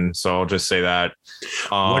teams in. So I'll just say that.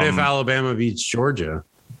 What if Alabama beats Georgia?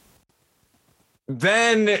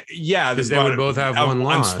 Then yeah, because they would both have one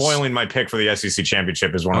loss. I'm spoiling my pick for the SEC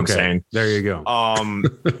championship, is what I'm saying. There you go.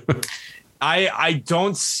 I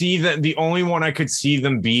don't see that. The only one I could see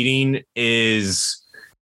them beating is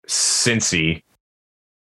Cincy.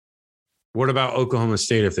 What about Oklahoma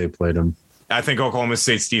State if they played them? I think Oklahoma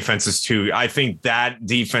State's defense is too. I think that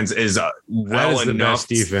defense is that is the best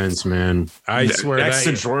defense, man. I swear. Next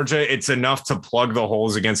to Georgia, it's enough to plug the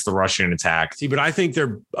holes against the Russian attack. See, but I think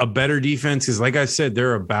they're a better defense because, like I said,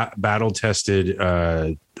 they're a battle-tested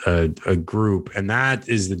a group, and that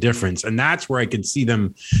is the difference. And that's where I could see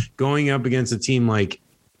them going up against a team like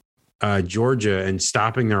Georgia and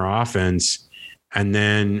stopping their offense, and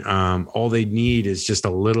then all they need is just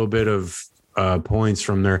a little bit of points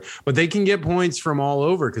from there, but they can get points from all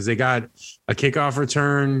over because they got a kickoff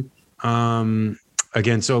return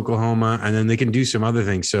against Oklahoma, and then they can do some other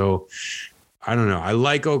things. So I don't know. I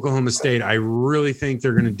like Oklahoma State. I really think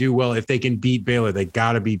they're going to do well if they can beat Baylor. They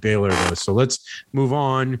got to beat Baylor though. So let's move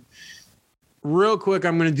on real quick.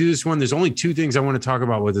 I'm going to do this one. There's only two things I want to talk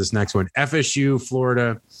about with this next one. FSU,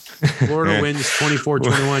 Florida wins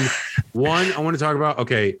 24-21. One, I want to talk about,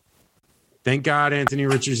 okay, thank God Anthony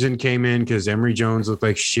Richardson came in because Emory Jones looked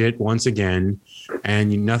like shit once again.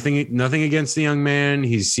 And nothing against the young man.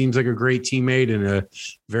 He seems like a great teammate and a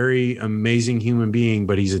very amazing human being,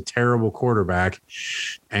 but he's a terrible quarterback.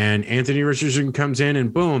 And Anthony Richardson comes in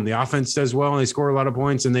and boom, the offense does well and they score a lot of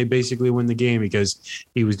points and they basically win the game because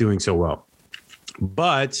he was doing so well.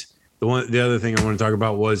 But the other thing I want to talk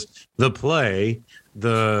about was the play,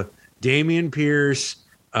 the Dameon Pierce,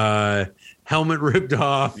 helmet ripped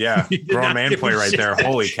off. Yeah, grown man play right there.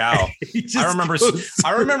 Holy cow!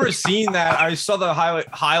 I remember seeing that. I saw the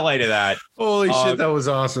highlight of that. Holy shit, that was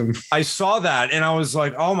awesome. I saw that and I was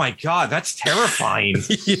like, oh my God, that's terrifying.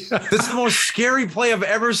 Yeah. This is the most scary play I've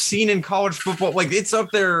ever seen in college football. Like, it's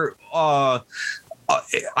up there. I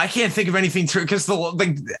can't think of anything because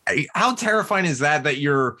how terrifying is that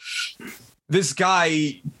this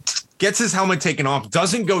guy gets his helmet taken off,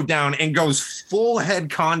 doesn't go down, and goes full head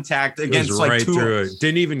contact against right through it.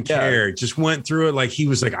 Didn't even care. Just went through it like he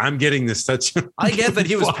was like, I'm getting this touchdown. I get that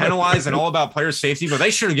he was penalized and all about player safety, but they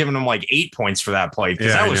should have given him like 8 points for that play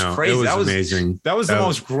because that was crazy. That was amazing. That was the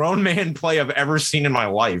most grown man play I've ever seen in my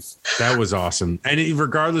life. That was awesome. And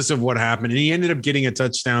regardless of what happened, and he ended up getting a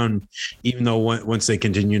touchdown, even though once they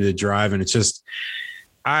continued to drive. And it's just,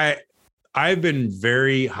 I've been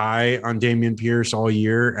very high on Dameon Pierce all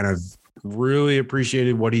year, and I've really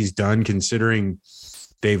appreciated what he's done considering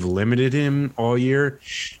they've limited him all year.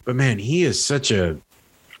 But man, the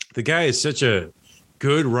guy is such a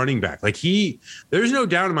good running back. Like there's no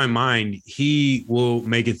doubt in my mind he will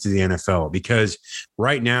make it to the NFL because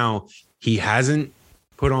right now he hasn't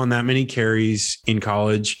put on that many carries in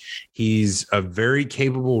college. He's a very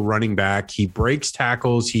capable running back. He breaks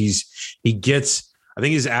tackles. He gets, I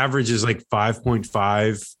think his average is like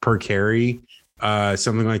 5.5 per carry,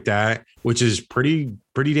 something like that, which is pretty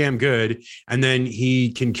damn good. And then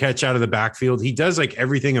he can catch out of the backfield. He does like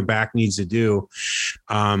everything a back needs to do.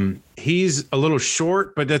 He's a little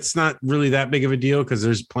short, but that's not really that big of a deal because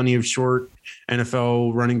there's plenty of short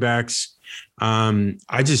NFL running backs. I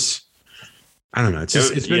don't know.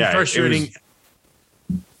 It's been frustrating.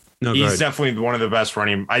 He's definitely one of the best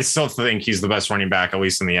running. I still think he's the best running back, at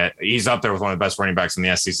least he's up there with one of the best running backs in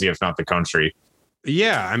the SEC, if not the country.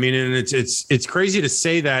 Yeah, I mean, and it's crazy to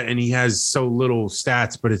say that, and he has so little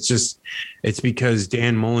stats, but it's because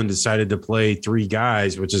Dan Mullen decided to play 3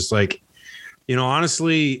 guys, which is like,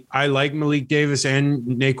 honestly, I like Malik Davis and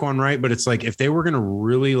Naquan Wright, but it's like if they were gonna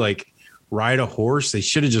really like ride a horse, they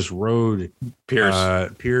should have just rode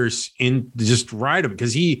Pierce in, just ride him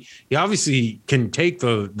because he obviously can take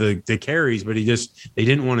the carries, but they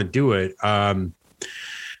didn't want to do it.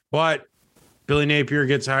 But Billy Napier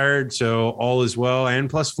gets hired, so all is well, and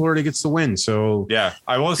plus Florida gets the win. So yeah,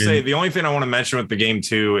 I will say the only thing I want to mention with the game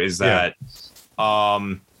too is that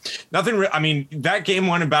nothing. I mean, that game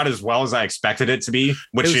went about as well as I expected it to be,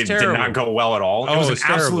 which it did not go well at all. It was an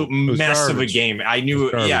absolute mess of a game. I knew,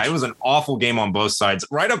 it was an awful game on both sides.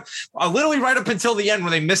 Literally right up until the end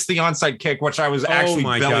when they missed the onside kick, which I was actually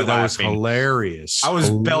belly laughing. That was hilarious. I was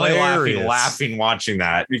belly laughing watching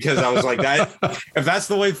that because I was like, that if that's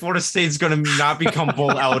the way Florida State's going to not become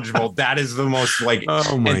bowl eligible, that is the most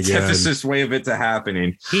antithesis way of it to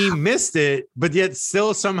happening. He missed it, but yet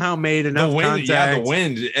still somehow made enough contact. Yeah, the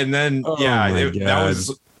wind. And then, that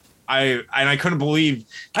was, I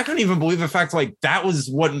couldn't even believe the fact that was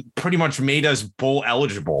what pretty much made us bowl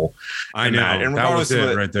eligible. I know. And that was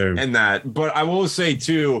it right there. And but I will say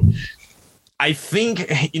too, I think,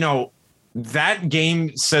 that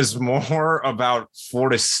game says more about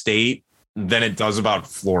Florida State than it does about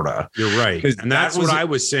Florida. You're right. And that's what I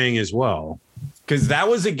was saying as well. Because that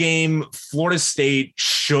was a game Florida State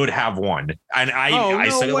should have won. And I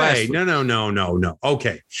said it last week. No.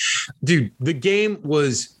 Okay. Dude, the game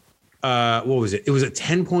was, what was it? It was a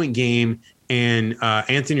 10-point game, and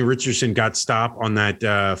Anthony Richardson got stopped on that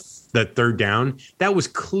third down. That was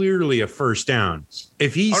clearly a first down.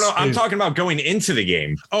 If he's, I'm talking about going into the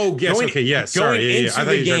game. Oh, yes. Okay. Yes. Sorry. I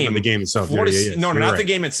thought you were talking about the game itself. No, not the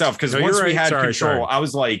game itself. Because once we had control, I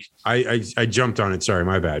was like, I jumped on it. Sorry,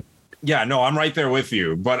 my bad. Yeah, no, I'm right there with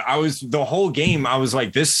you. But the whole game, I was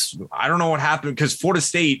like, I don't know what happened, because Florida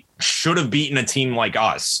State should have beaten a team like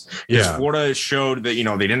us. Because Florida showed that,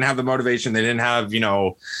 they didn't have the motivation. They didn't have,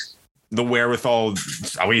 the wherewithal,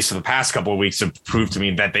 at least for the past couple of weeks, to prove to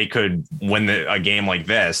me that they could win a game like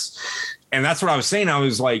this. And that's what I was saying. I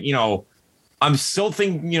was like, I'm still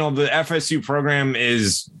thinking, the FSU program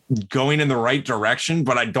is going in the right direction,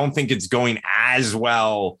 but I don't think it's going as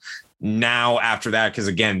well now after that. Because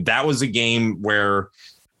again, that was a game where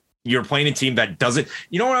you're playing a team that doesn't,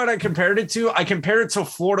 what I compared it to? I compared it to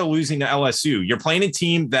Florida losing to LSU. You're playing a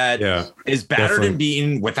team that is battered and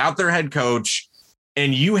beaten without their head coach,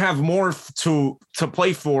 and you have more to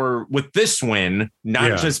play for with this win,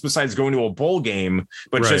 not just besides going to a bowl game,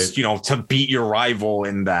 but just, to beat your rival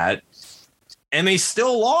in that. And they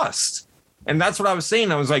still lost. And that's what I was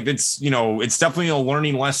saying. I was like, it's definitely a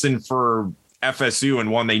learning lesson for FSU, and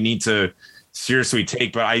one they need to seriously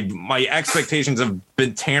take. But my expectations have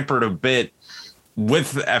been tampered a bit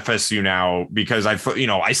with FSU now, because I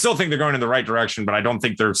still think they're going in the right direction, but I don't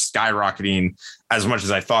think they're skyrocketing as much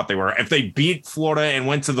as I thought they were. If they beat Florida and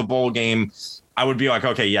went to the bowl game, I would be like,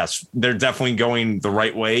 okay, yes, they're definitely going the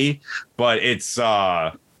right way. But it's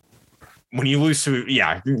when you lose to,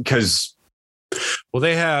 because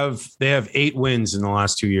they have 8 wins in the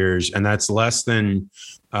last 2 years, and that's less than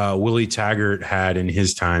Willie Taggart had in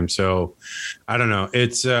his time. So I don't know.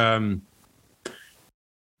 It's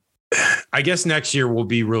I guess next year will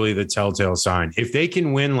be really the telltale sign. If they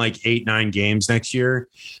can win like 8-9 games next year,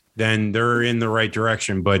 then they're in the right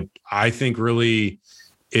direction. But I think really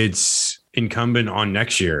it's incumbent on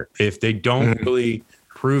next year. If they don't really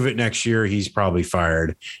prove it next year, he's probably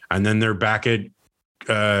fired. And then they're back at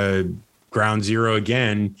ground zero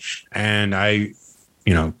again. And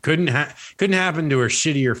couldn't happen to a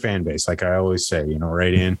shittier fan base, like I always say,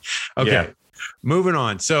 right, Ian? Okay. Yeah. Moving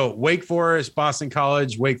on. So Wake Forest, Boston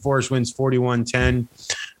College. Wake Forest wins 41-10.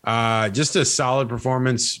 Just a solid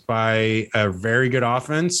performance by a very good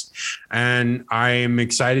offense. And I am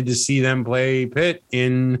excited to see them play Pitt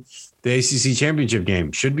in the ACC championship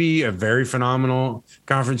game. Should be a very phenomenal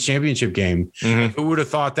conference championship game. Mm-hmm. Who would have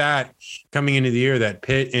thought that coming into the year, that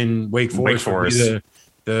Pitt and Wake Forest would be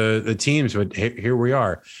the teams, but here we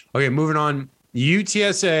are. Okay, moving on.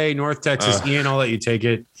 UTSA, North Texas. Ian, I'll let you take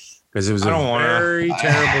it, because it was a very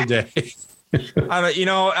terrible day.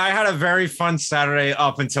 I had a very fun Saturday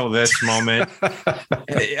up until this moment.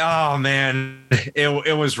 Oh man,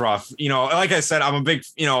 it was rough. Like I said, I'm a big,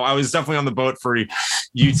 I was definitely on the boat for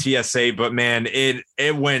UTSA, but man,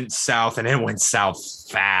 it went south, and it went south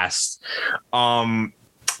fast.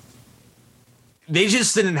 They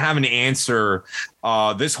just didn't have an answer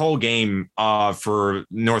this whole game for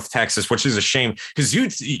North Texas, which is a shame, because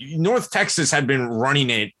North Texas had been running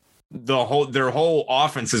it. Their whole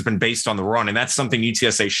offense has been based on the run, and that's something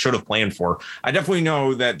UTSA should have planned for. I definitely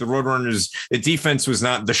know that the Roadrunners, the defense was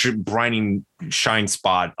not the brining shine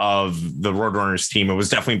spot of the Roadrunners team. It was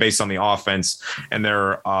definitely based on the offense and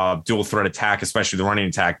their dual threat attack, especially the running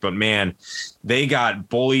attack. But man, they got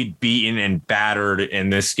bullied, beaten, and battered in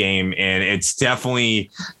this game, and it's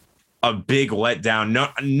definitely a big letdown.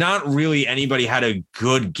 Not really anybody had a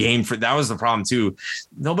good game for. That was the problem too.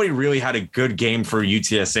 Nobody really had a good game for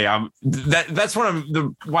UTSA. That's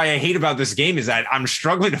why I hate about this game, is that I'm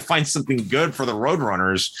struggling to find something good for the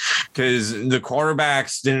Roadrunners, because the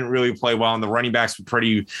quarterbacks didn't really play well, and the running backs were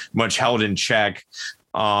pretty much held in check.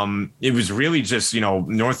 It was really just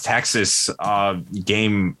North Texas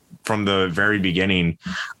game from the very beginning.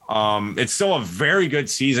 It's still a very good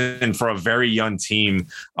season for a very young team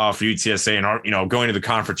for UTSA, and going to the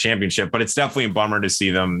conference championship. But it's definitely a bummer to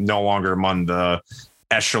see them no longer among the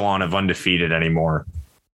echelon of undefeated anymore.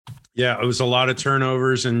 Yeah, it was a lot of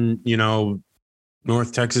turnovers, and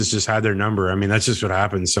North Texas just had their number. I mean, that's just what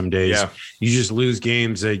happens some days. Yeah. You just lose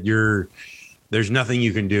games that there's nothing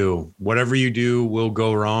you can do. Whatever you do will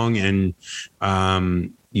go wrong, and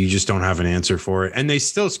you just don't have an answer for it. And they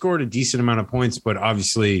still scored a decent amount of points, but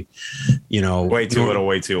obviously, way too little,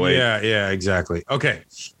 way too late. Yeah, exactly. Okay,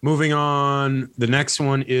 moving on. The next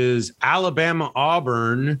one is Alabama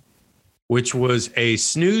Auburn. which was a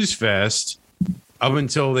snooze fest up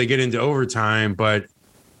until they get into overtime. But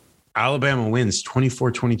Alabama wins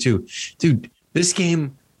 24-22. Dude, this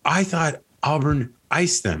game, I thought Auburn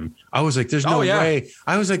iced them. I was like, there's no way.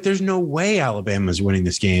 I was like, there's no way Alabama's winning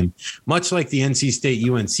this game, much like the NC State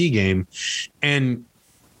UNC game. And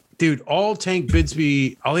dude, all Tank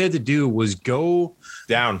Bigsby, all he had to do was go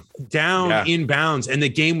down in bounds, and the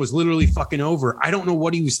game was literally fucking over. I don't know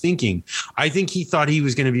what he was thinking. I think he thought he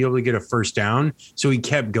was going to be able to get a first down, so he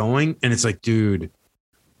kept going. And it's like, dude,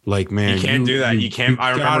 like, man, you can't do that. You can't.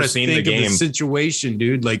 I remember seeing the game situation,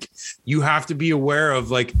 dude. Like, you have to be aware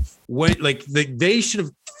of like when, like, they should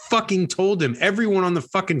have fucking told him. Everyone on the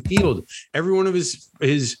fucking field, every one of his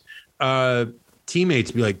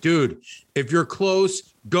teammates, be like, dude, if you're close,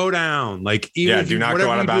 go down. Like, even do not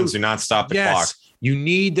go out of bounds. Do not stop the clock. You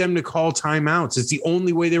need them to call timeouts. It's the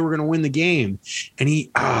only way they were going to win the game. And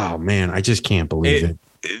oh man, I just can't believe it.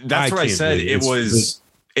 That's what I said. It's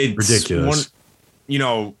ridiculous.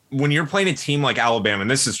 When you're playing a team like Alabama,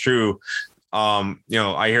 and this is true,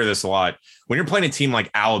 I hear this a lot. When you're playing a team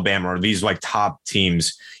like Alabama or these like top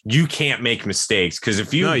teams, you can't make mistakes, because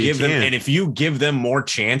if you give them more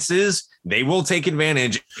chances, they will take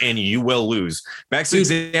advantage and you will lose. Next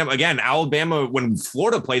example, again, Alabama, when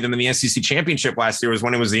Florida played them in the SEC championship last year, was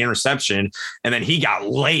when it was the interception, and then he got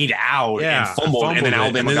laid out and fumbled, and then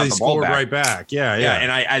Alabama got the ball back. Right back. Yeah.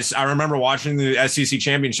 And I remember watching the SEC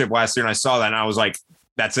championship last year, and I saw that, and I was like,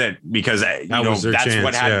 that's it, because that's chance.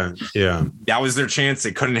 what happened. Yeah. That was their chance.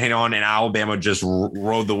 They couldn't hit on, and Alabama just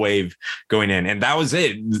rode the wave going in. And that was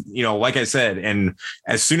it. Like I said, and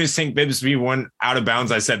as soon as Tank Bigsby went out of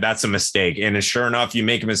bounds, I said, that's a mistake. And sure enough, you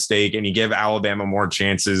make a mistake and you give Alabama more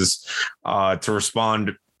chances to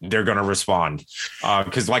respond. They're going to respond.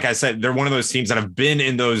 Because like I said, they're one of those teams that have been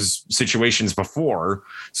in those situations before.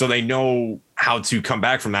 So they know how to come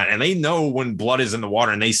back from that. And they know when blood is in the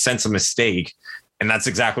water and they sense a mistake. And that's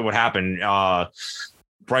exactly what happened.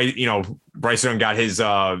 Bryce Young got his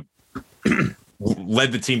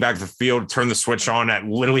led the team back to the field, turned the switch on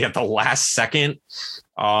literally at the last second.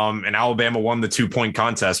 And Alabama won the 2-point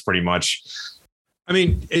contest pretty much. I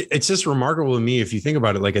mean, it's just remarkable to me if you think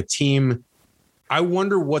about it, like a team. I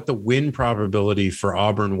wonder what the win probability for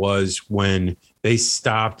Auburn was when they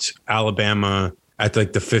stopped Alabama at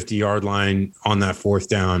like the 50-yard line on that fourth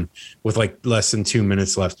down with like less than 2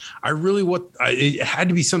 minutes left. It had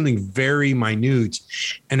to be something very minute.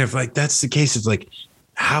 And if like that's the case, it's like,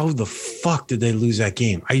 how the fuck did they lose that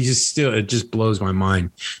game? It just blows my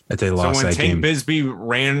mind that they lost that game. So when Tank Bigsby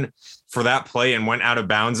ran for that play and went out of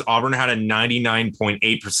bounds, Auburn had a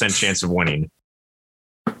 99.8% chance of winning.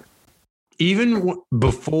 Even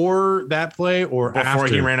before that play or before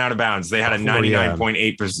after? He ran out of bounds, they had a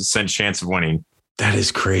 99.8% chance of winning. That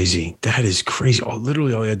is crazy.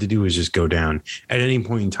 Literally all you had to do was just go down at any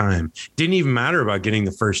point in time. Didn't even matter about getting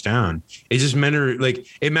the first down. It just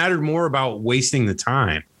it mattered more about wasting the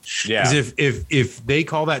time. Yeah. Because if they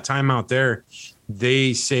call that timeout there,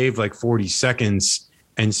 they save like 40 seconds.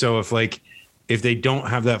 And so if they don't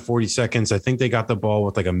have that 40 seconds, I think they got the ball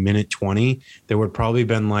with like a minute 20. There would probably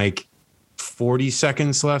been like 40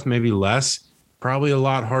 seconds left, maybe less. Probably a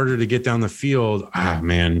lot harder to get down the field.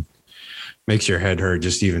 Man. Makes your head hurt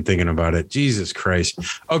just even thinking about it. Jesus Christ.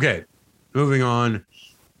 Okay, moving on.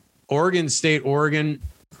 Oregon State, Oregon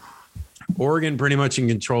pretty much in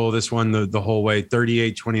control of this one the whole way,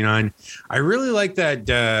 38-29. I really like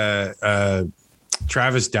that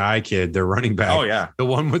Travis Dye kid, their running back. Oh, yeah. The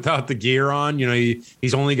one without the gear on.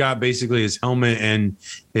 He's only got basically his helmet and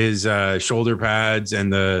his shoulder pads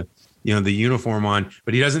and the uniform on,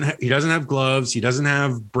 but he doesn't have gloves. He doesn't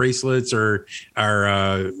have bracelets or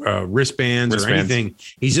wristbands or anything.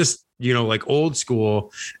 He's just, like old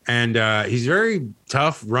school. And he's very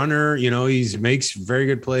tough runner. He makes very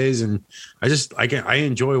good plays. And I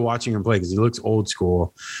enjoy watching him play because he looks old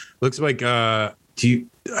school. Looks like, I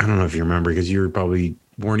don't know if you remember because you probably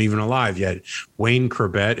weren't even alive yet. Wayne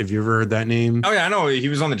Corbett. Have you ever heard that name? Oh yeah, I know. He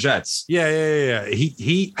was on the Jets. Yeah.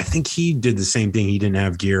 He I think he did the same thing. He didn't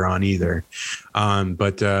have gear on either.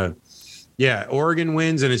 But Oregon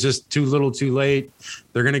wins, and it's just too little too late.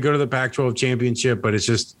 They're going to go to the Pac-12 championship, but it's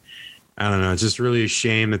just, I don't know. It's just really a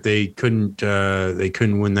shame that they couldn't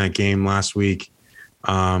win that game last week.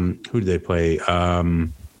 Who did they play?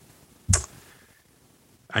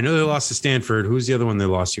 I know they lost to Stanford. Who's the other one they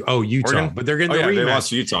lost to? Oh, Utah. Oregon? But they're getting the rematch. They lost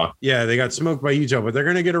to Utah. Yeah, they got smoked by Utah, but they're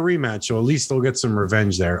going to get a rematch. So at least they'll get some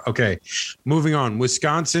revenge there. Okay, moving on.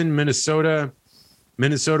 Wisconsin, Minnesota.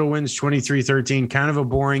 Minnesota wins 23-13. Kind of a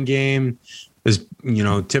boring game. Is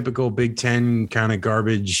typical Big Ten kind of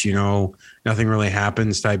garbage. Nothing really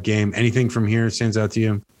happens type game. Anything from here stands out to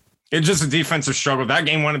you? It's just a defensive struggle. That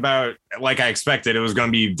game went about like I expected. It was going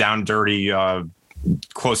to be down dirty,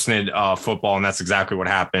 close-knit football, and that's exactly what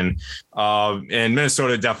happened. And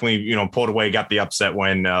Minnesota definitely, pulled away, got the upset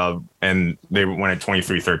win, and they went at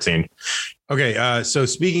 23-13. Okay, so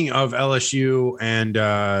speaking of LSU and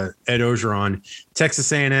Ed Orgeron,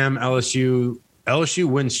 Texas A&M, LSU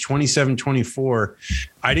wins 27-24.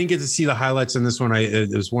 I didn't get to see the highlights in this one. It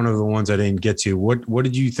was one of the ones I didn't get to. What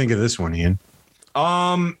did you think of this one, Ian?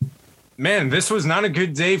 Man, this was not a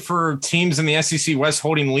good day for teams in the SEC West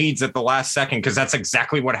holding leads at the last second, because that's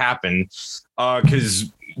exactly what happened.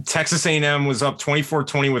 Because Texas A&M was up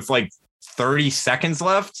 24-20 with like 30 seconds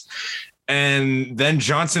left. And then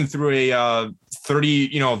Johnson threw a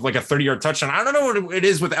 30-yard touchdown. I don't know what it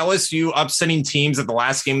is with LSU upsetting teams at the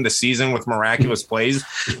last game of the season with miraculous plays,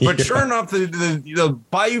 but sure enough, the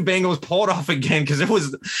Bayou Bengals pulled off again, because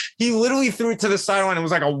he literally threw it to the sideline. It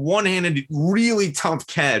was like a one-handed, really tough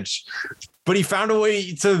catch, but he found a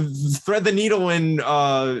way to thread the needle and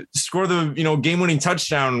score the game-winning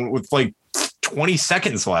touchdown with like 20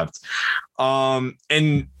 seconds left.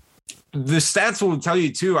 And the stats will tell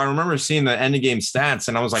you too. I remember seeing the end of game stats,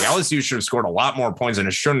 and I was like, LSU should have scored a lot more points, and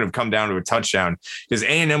it shouldn't have come down to a touchdown, because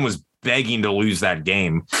A&M was begging to lose that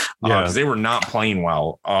game because they were not playing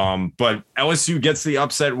well. But LSU gets the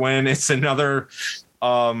upset win. It's another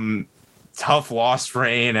tough loss for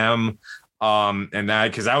A&M. And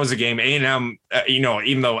because that was a game A&M,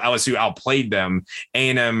 even though LSU outplayed them,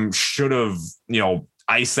 A&M should have,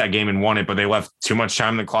 iced that game and won it, but they left too much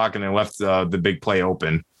time on the clock, and they left the big play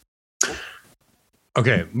open.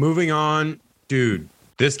 Okay, moving on, dude.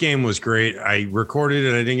 This game was great. I recorded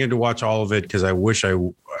it. I didn't get to watch all of it because I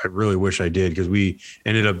really wish I did, because we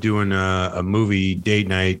ended up doing a movie date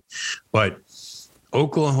night. But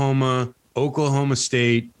Oklahoma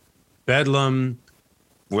State, Bedlam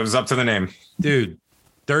lives up to the name, dude.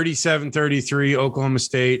 37-33, Oklahoma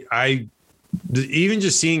State. Even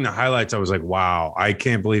just seeing the highlights, I was like, wow, I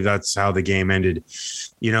can't believe that's how the game ended.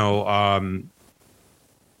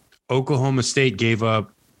 Oklahoma State gave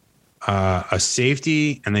up a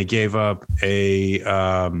safety, and they gave up a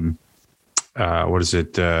what is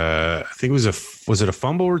it? I think it was it a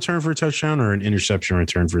fumble return for a touchdown or an interception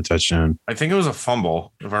return for a touchdown? I think it was a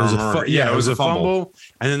fumble. If I remember, it was a fumble.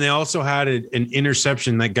 And then they also had an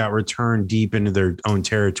interception that got returned deep into their own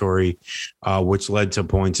territory, which led to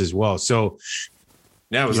points as well. So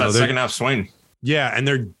yeah, it was that second half swing. Yeah,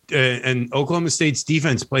 and Oklahoma State's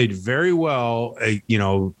defense played very well.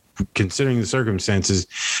 Considering the circumstances,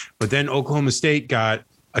 but then Oklahoma State got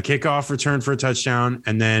a kickoff return for a touchdown,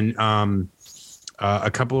 and then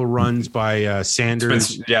a couple of runs by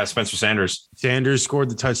Sanders. Spencer Sanders. Sanders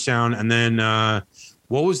scored the touchdown, and then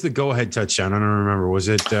what was the go-ahead touchdown? I don't remember. Was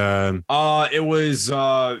it? It was.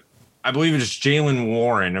 I believe it was Jaylen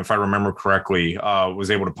Warren, if I remember correctly.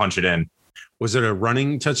 Was able to punch it in. Was it a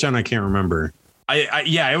running touchdown? I can't remember.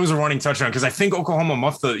 It was a running touchdown, because I think Oklahoma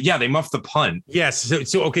muffed the punt. Yes.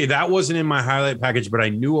 So okay, that wasn't in my highlight package, but I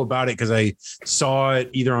knew about it because I saw it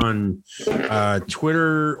either on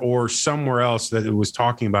Twitter or somewhere else that it was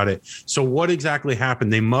talking about it. So what exactly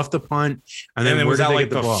happened? They muffed the punt, and then it was at like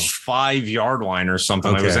the 5-yard line or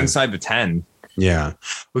something. Okay. It was inside the 10. Yeah,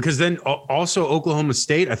 because then also Oklahoma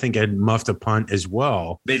State, I think, had muffed a punt as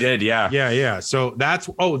well. They did, yeah. Yeah. So that's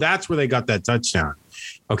where they got that touchdown.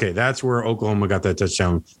 Okay, that's where Oklahoma got that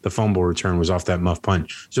touchdown. The fumble return was off that muff punt.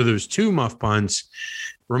 So there's 2 muff punts.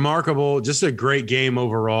 Remarkable, just a great game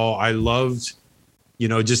overall. I loved,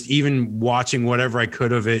 just even watching whatever I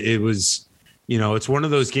could of it. It was, it's one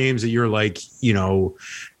of those games that you're like,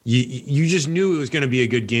 you just knew it was going to be a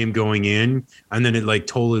good game going in, and then it like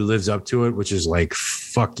totally lives up to it, which is like,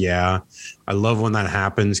 fuck yeah. I love when that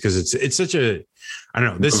happens, because it's such a, I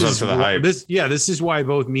don't know. This is why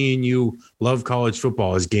both me and you love college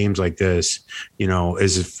football, is games like this,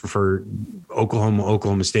 is for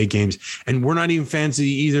Oklahoma State games. And we're not even fans of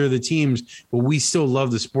either of the teams, but we still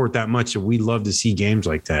love the sport that much. So we love to see games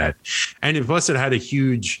like that. And plus it had a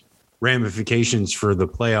huge ramifications for the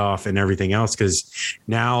playoff and everything else, because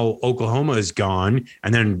now Oklahoma is gone,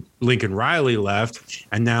 and then Lincoln Riley left,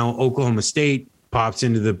 and now Oklahoma State pops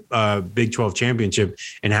into the Big 12 championship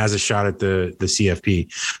and has a shot at the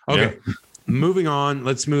CFP. Okay, Moving on.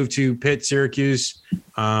 Let's move to Pitt, Syracuse.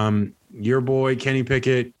 Your boy, Kenny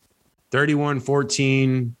Pickett,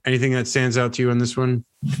 31-14. Anything that stands out to you on this one?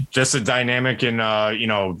 Just a dynamic and,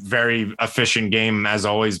 very efficient game, as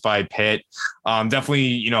always, by Pitt.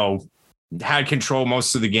 Definitely, had control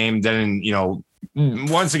most of the game. Then,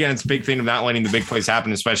 once again, it's a big thing of not letting the big plays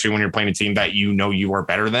happen, especially when you're playing a team that you are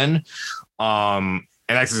better than. And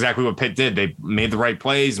And that's exactly what Pitt did. They made the right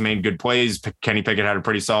plays, made good plays. Kenny Pickett had a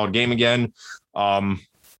pretty solid game again. And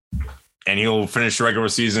he'll finish the regular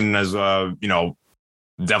season as,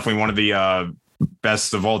 definitely one of the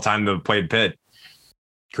best of all time to play at Pitt.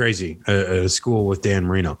 Crazy. A school with Dan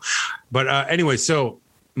Marino. But anyway, so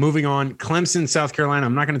moving on, Clemson, South Carolina.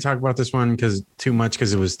 I'm not going to talk about this one because it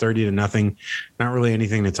was 30-0. Not really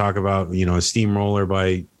anything to talk about, a steamroller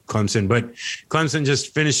by Clemson, but Clemson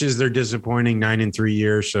just finishes their disappointing 9-3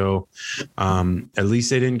 year. So at least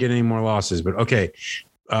they didn't get any more losses. But okay,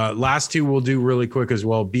 last two we'll do really quick as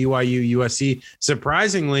well. BYU, USC.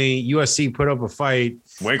 Surprisingly, USC put up a fight.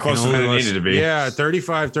 Way closer than it needed to be. Yeah,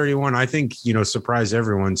 35-31. I think, surprised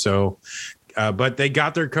everyone. So, but they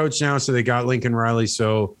got their coach now. So they got Lincoln Riley.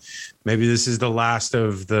 So maybe this is the last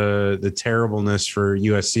of the terribleness for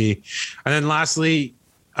USC. And then lastly,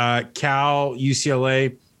 Cal,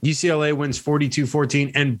 UCLA. UCLA wins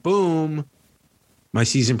 42-14, and boom, my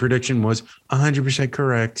season prediction was 100%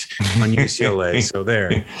 correct on UCLA. So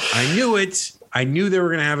there, I knew it. I knew they were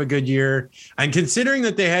going to have a good year. And considering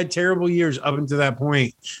that they had terrible years up until that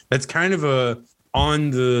point, that's kind of on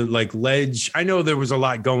the ledge. I know there was a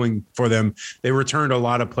lot going for them. They returned a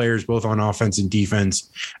lot of players, both on offense and defense,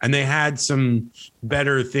 and they had some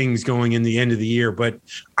better things going in the end of the year. But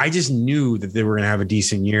I just knew that they were going to have a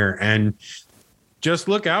decent year, and just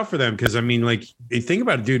look out for them. Because think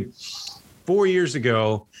about it, dude. 4 years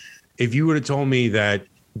ago, if you would have told me that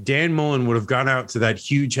Dan Mullen would have gone out to that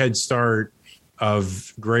huge head start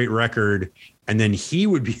of great record, and then he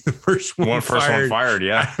would be the first one fired.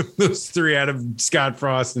 Yeah, those three out of Scott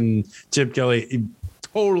Frost and Chip Kelly. It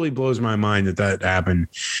totally blows my mind that happened,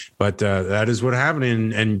 but that is what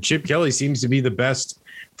happened. And Chip Kelly seems to be the best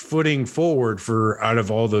footing forward out of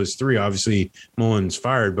all those three. Obviously, Mullen's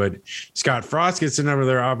fired, but Scott Frost gets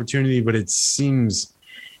another opportunity, but it seems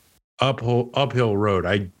uphill road.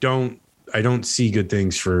 I don't see good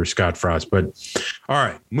things for Scott Frost. But all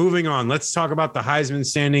right, moving on. Let's talk about the Heisman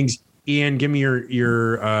standings. Ian, give me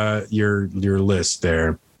your list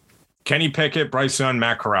there. Kenny Pickett, Bryce Young,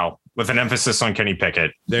 Matt Corral, with an emphasis on Kenny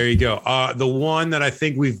Pickett. There you go. The one that I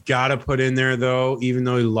think we've got to put in there, though, even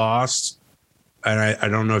though he lost, and I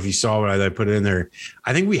don't know if you saw what I put it in there.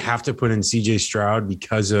 I think we have to put in CJ Stroud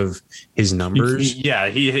because of his numbers. Yeah,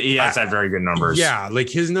 he has had very good numbers. Yeah,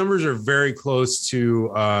 his numbers are very close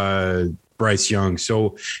to Bryce Young.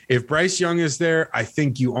 So if Bryce Young is there, I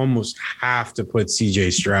think you almost have to put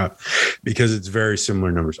CJ Stroud because it's very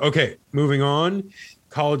similar numbers. Okay, moving on.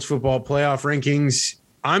 College football playoff rankings.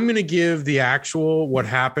 I'm going to give the actual what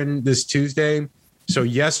happened this Tuesday. So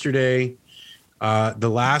yesterday, the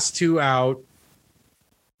last two out,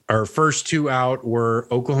 our first two out were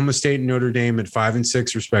Oklahoma State and Notre Dame at 5 and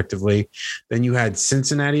 6, respectively. Then you had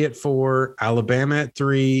Cincinnati at 4, Alabama at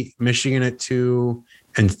 3, Michigan at 2,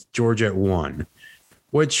 and Georgia at 1,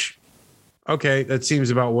 which, okay, that seems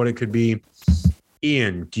about what it could be.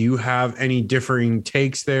 Ian, do you have any differing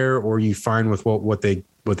takes there, or are you fine with what they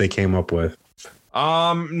came up with?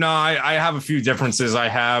 No, I have a few differences. I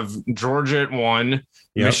have Georgia at 1, yep.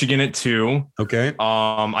 Michigan at 2. Okay.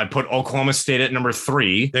 I put Oklahoma State at number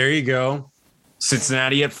 3. There you go.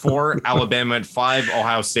 Cincinnati at 4, Alabama at 5,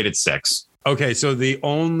 Ohio State at 6. Okay, so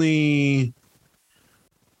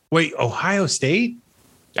Ohio State?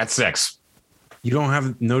 That's 6. You don't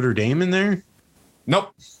have Notre Dame in there?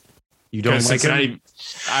 Nope. You don't like Cincinnati?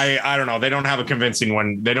 I don't know. They don't have a convincing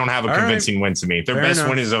win. They don't have a convincing win to me. Their best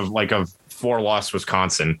win is of 4-loss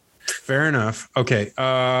Wisconsin. Fair enough. Okay.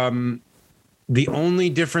 The only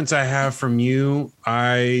difference I have from you,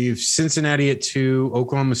 I've Cincinnati at 2,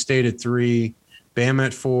 Oklahoma State at 3, Bama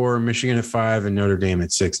at 4, Michigan at 5, and Notre Dame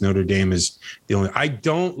at 6. Notre Dame is the only. I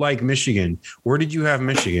don't like Michigan. Where did you have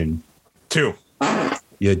Michigan? 2.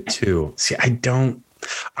 You had 2. See,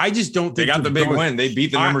 I just don't think they got the big win. They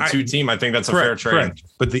beat the number 2 team. I think that's a fair trade. Correct.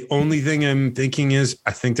 But the only thing I'm thinking is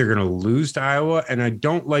I think they're going to lose to Iowa, and I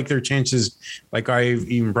don't like their chances. Like I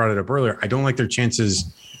even brought it up earlier, I don't like their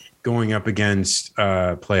chances going up against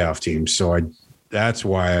playoff teams. So that's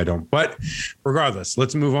why I don't. But regardless,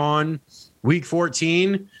 let's move on. Week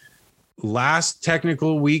 14, last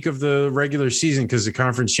technical week of the regular season, because the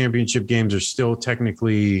conference championship games are still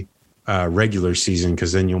technically regular season,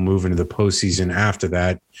 because then you'll move into the postseason after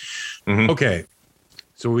that. Mm-hmm. Okay.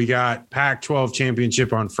 So we got Pac-12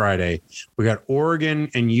 championship on Friday. We got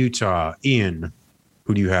Oregon and Utah. Ian,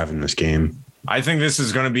 who do you have in this game? I think this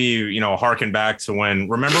is going to be, harken back to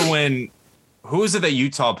who is it that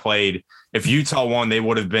Utah played? If Utah won, they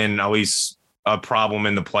would have been at least a problem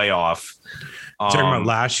in the playoff. Talking about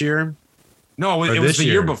last year? No, it was the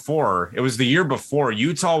year before. It was the year before.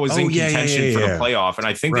 Utah was in contention for the playoff, and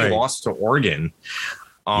I think they lost to Oregon.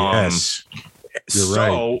 Yes, you're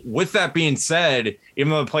so right. with that being said,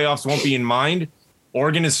 even though the playoffs won't be in mind,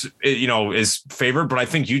 Oregon is favored, but I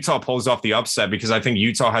think Utah pulls off the upset because I think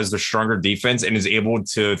Utah has the stronger defense and is able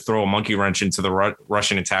to throw a monkey wrench into the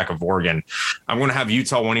rushing attack of Oregon. I'm going to have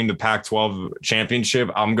Utah winning the Pac-12 championship.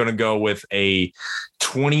 I'm going to go with a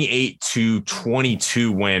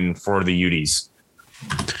 28-22 win for the Utes.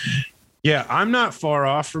 Yeah, I'm not far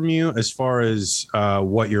off from you as far as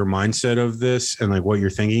what your mindset of this and like what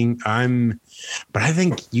you're thinking. But I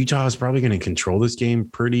think Utah is probably going to control this game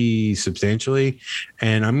pretty substantially.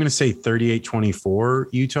 And I'm going to say 38-24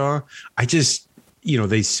 Utah. I just,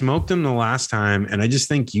 they smoked them the last time. And I just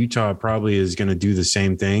think Utah probably is going to do the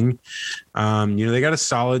same thing. They got a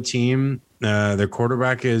solid team. Their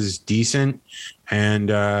quarterback is decent. And,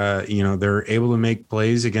 they're able to make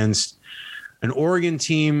plays against an Oregon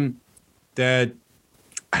team that,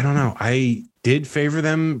 I don't know, I did favor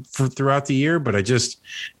them throughout the year, but I just,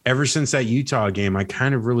 ever since that Utah game, I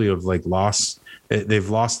kind of really have they've lost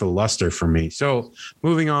the luster for me. So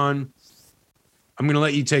moving on, I'm going to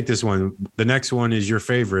let you take this one. The next one is your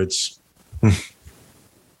favorites.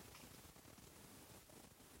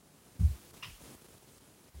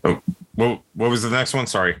 Oh, what was the next one?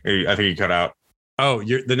 Sorry, I think you cut out. Oh,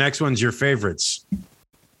 the next one's your favorites.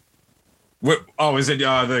 What? Oh, is it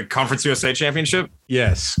the Conference USA Championship?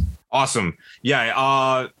 Yes. Awesome.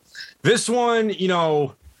 Yeah. This one,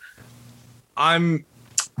 I'm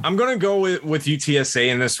gonna go with UTSA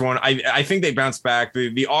in this one. I think they bounce back.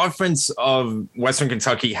 The offense of Western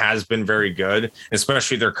Kentucky has been very good,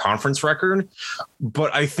 especially their conference record.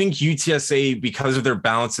 But I think UTSA, because of their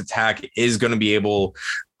balanced attack, is going to be able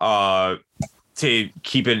to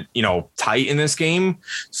keep it, tight in this game.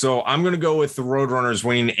 So I'm going to go with the Roadrunners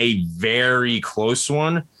winning a very close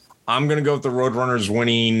one. I'm going to go with the Roadrunners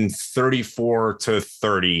winning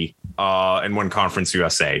 34-30 and win Conference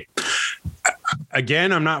USA.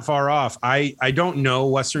 Again, I'm not far off. I don't know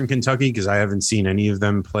Western Kentucky because I haven't seen any of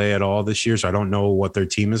them play at all this year. So I don't know what their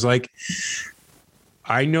team is like.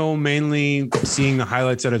 I know mainly seeing the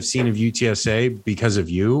highlights that I've seen of UTSA because of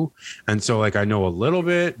you. And so I know a little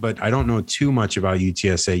bit, but I don't know too much about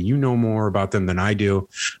UTSA. You know more about them than I do,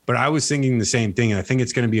 but I was thinking the same thing. And I think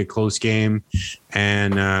it's going to be a close game.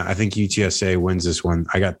 And I think UTSA wins this one.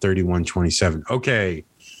 I got 31-27. Okay.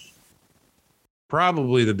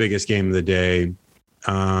 Probably the biggest game of the day.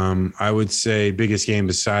 I would say biggest game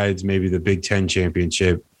besides maybe the Big Ten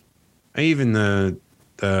championship. Even the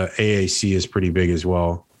AAC is pretty big as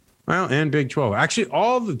well. Well, and Big 12. Actually,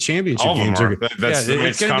 all the championship games are good.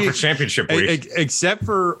 It's conference championship week. Except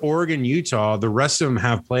for Oregon, Utah, the rest of them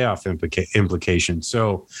have playoff implications.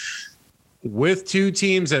 So with two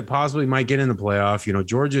teams that possibly might get in the playoff,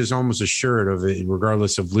 Georgia is almost assured of it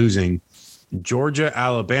regardless of losing. Georgia,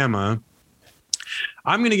 Alabama.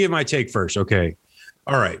 I'm going to give my take first. Okay.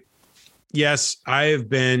 All right. Yes, I have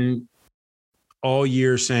been all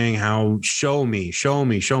year saying how show me.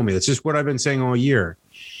 That's just what I've been saying all year.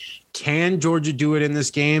 Can Georgia do it in this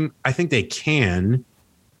game? I think they can.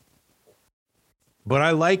 But I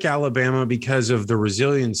like Alabama because of the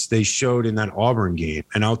resilience they showed in that Auburn game.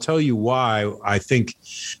 And I'll tell you why I think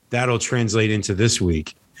that'll translate into this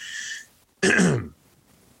week.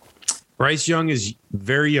 Bryce Young is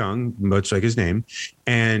very young, much like his name,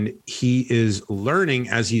 and he is learning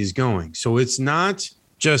as he is going. So it's not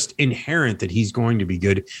just inherent that he's going to be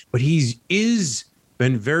good, but is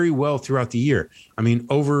been very well throughout the year. I mean,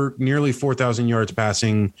 over nearly 4,000 yards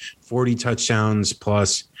passing, 40 touchdowns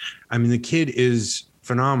plus. I mean, the kid is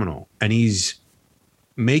phenomenal, and he's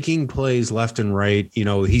making plays left and right.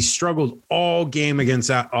 He struggled all game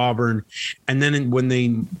against Auburn. And then when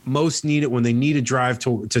they most need it, when they need a drive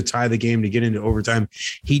to tie the game to get into overtime,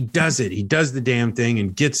 he does it. He does the damn thing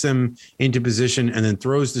and gets them into position and then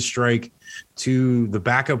throws the strike to the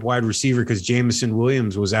backup wide receiver because Jamison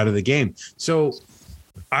Williams was out of the game. So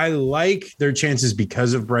I like their chances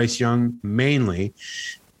because of Bryce Young mainly,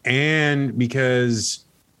 and because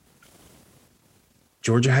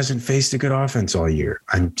Georgia hasn't faced a good offense all year.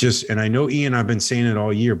 And I know, Ian, I've been saying it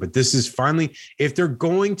all year, but this is finally, if they're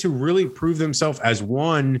going to really prove themselves as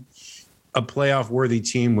a playoff worthy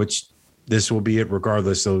team, which this will be it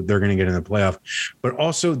regardless. So they're going to get in the playoff, but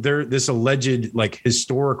also this alleged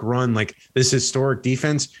historic run, this historic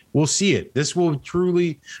defense, we'll see it. This will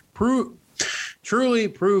truly prove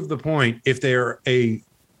the point if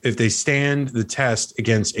they stand the test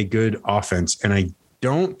against a good offense. And I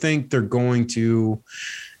don't think they're going to.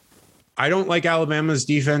 I don't like Alabama's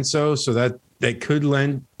defense, so that could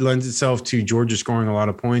lends itself to Georgia scoring a lot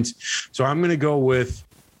of points. So I'm going to go with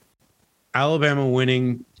Alabama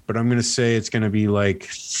winning, but I'm going to say it's going to be like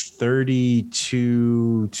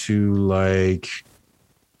 32 to like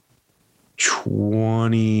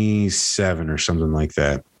 27 or something like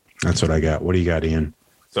that. That's what I got. What do you got, Ian?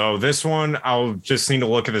 So this one, I'll just need to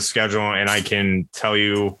look at the schedule and I can tell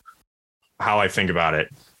you how I think about it.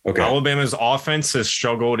 Okay. Alabama's offense has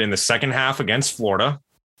struggled in the second half against Florida,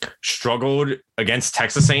 struggled against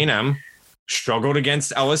Texas A&M, struggled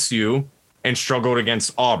against LSU, and struggled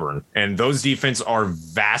against Auburn. And those defenses are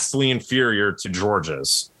vastly inferior to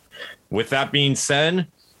Georgia's. With that being said,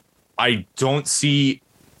 I don't see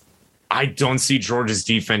Georgia's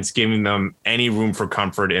defense giving them any room for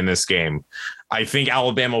comfort in this game. I think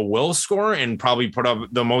Alabama will score and probably put up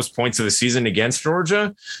the most points of the season against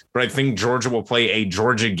Georgia, but I think Georgia will play a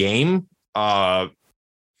Georgia game. And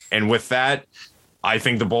with that, I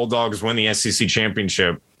think the Bulldogs win the SEC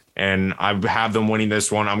championship, and I have them winning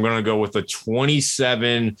this one. I'm going to go with a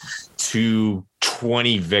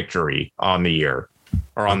 27-20 victory on the year,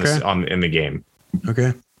 or on in the game.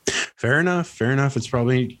 Okay. Fair enough. It's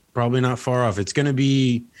probably not far off. It's going to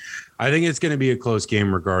be, I think it's going to be a close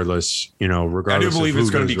game regardless, regardless. I do believe it's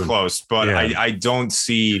going to be win. close, but yeah. I don't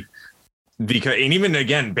see, because, and even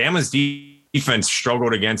again, Bama's defense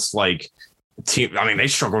struggled against they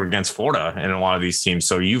struggled against Florida and a lot of these teams.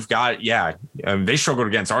 So you've got, they struggled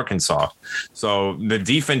against Arkansas. So the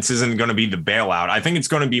defense isn't going to be the bailout. I think it is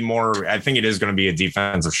going to be a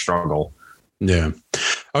defensive struggle. Yeah.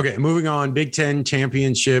 Okay. Moving on. Big Ten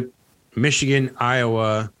championship, Michigan,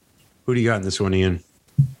 Iowa. Who do you got in this one, Ian?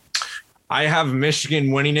 I have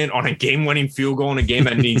Michigan winning it on a game-winning field goal in a game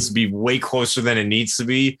that needs to be way closer than it needs to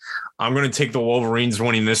be. I'm going to take the Wolverines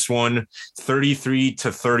winning this one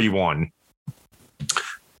 33-31.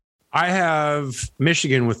 I have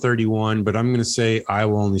Michigan with 31, but I'm going to say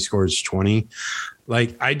Iowa only scores 20. I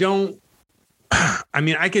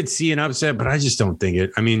could see an upset, but I just don't think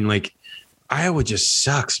it. Iowa just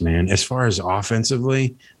sucks, man. As far as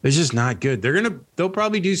offensively, they're just not good. They'll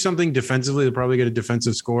probably do something defensively. They'll probably get a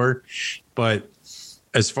defensive score, but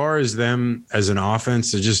as far as them as an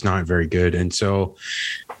offense, they're just not very good. And so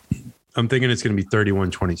I'm thinking it's going to be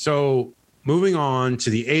 31-20. So moving on to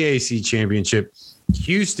the AAC championship,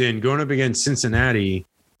 Houston going up against Cincinnati.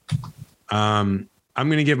 I'm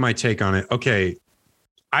going to give my take on it. Okay.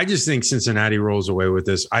 I just think Cincinnati rolls away with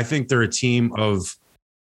this. I think they're a team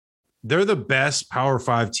they're the best Power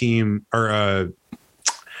 5 team or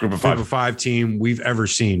group of five team we've ever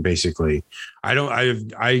seen. Basically,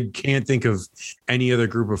 I can't think of any other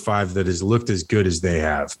group of 5 that has looked as good as they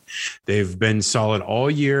have. They've been solid all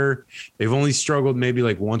year. They've only struggled maybe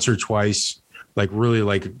once or twice,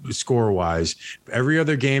 really score wise. Every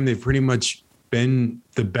other game, they've pretty much been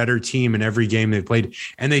the better team in every game they've played.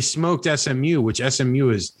 And they smoked SMU, which SMU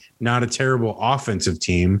is not a terrible offensive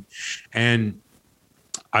team. And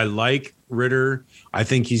I like Ritter. I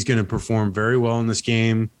think he's going to perform very well in this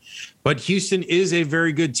game. But Houston is a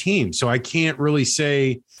very good team, so I can't really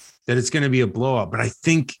say that it's going to be a blowout. But I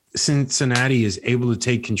think Cincinnati is able to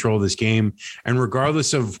take control of this game. And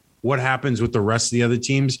regardless of what happens with the rest of the other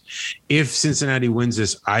teams, if Cincinnati wins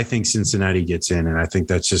this, I think Cincinnati gets in. And I think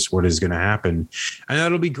that's just what is going to happen. And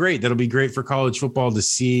that'll be great. That'll be great for college football to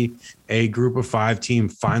see a group of 5 team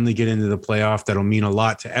finally get into the playoff. That'll mean a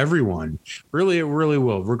lot to everyone. Really, it really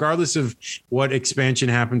will, regardless of what expansion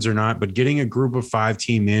happens or not. But getting a group of 5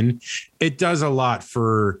 team in, it does a lot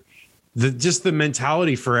for the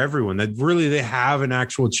mentality for everyone, that really they have an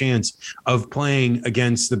actual chance of playing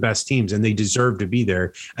against the best teams, and they deserve to be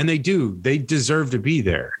there. And they deserve to be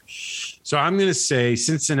there. So I'm going to say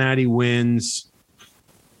Cincinnati wins.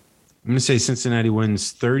 I'm going to say Cincinnati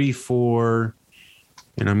wins 34,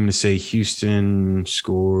 and I'm going to say Houston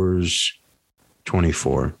scores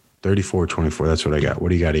 24. 34-24. That's what I got. What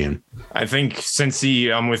do you got, Ian? I think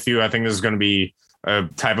Cincy, I'm with you. I think this is going to be a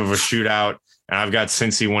type of a shootout. And I've got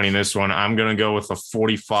Cincy winning this one. I'm going to go with a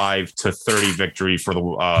 45-30 victory for the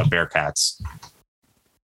Bearcats.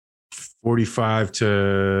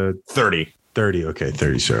 45-30. 30. Okay,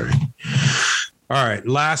 30. Sorry. All right,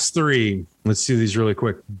 last 3. Let's do these really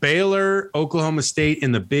quick. Baylor, Oklahoma State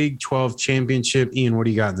in the Big 12 championship. Ian, what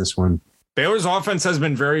do you got in this one? Baylor's offense has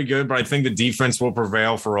been very good, but I think the defense will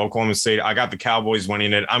prevail for Oklahoma State. I got the Cowboys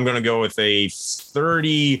winning it. I'm going to go with a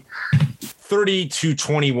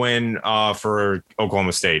 30-20 win for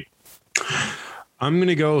Oklahoma State. I'm going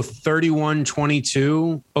to go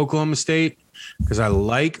 31-22 Oklahoma State, because I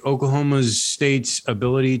like Oklahoma State's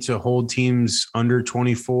ability to hold teams under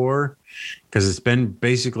 24, because it's been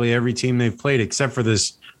basically every team they've played except for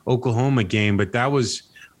this Oklahoma game. But that was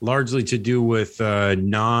largely to do with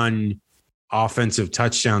non offensive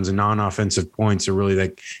touchdowns and non-offensive points are really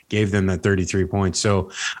that gave them that 33 points.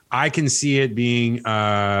 So I can see it being,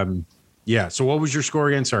 yeah. So what was your score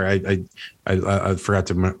again? Sorry, I forgot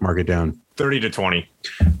to mark it down. 30-20.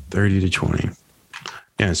 30-20.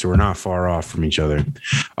 Yeah, so we're not far off from each other.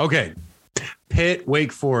 Okay. Pitt,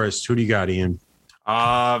 Wake Forest. Who do you got, Ian?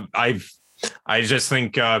 I just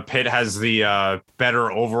think Pitt has the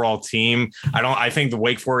better overall team. I think the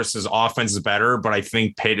Wake Forest's offense is better, but I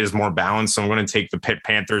think Pitt is more balanced. So I'm going to take the Pitt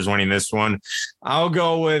Panthers winning this one. I'll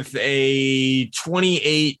go with a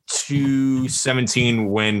 28-17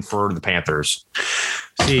 win for the Panthers.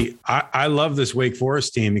 See, I love this Wake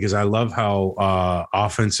Forest team because I love how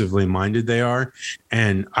offensively minded they are.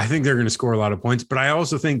 And I think they're going to score a lot of points. But I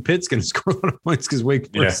also think Pitt's going to score a lot of points because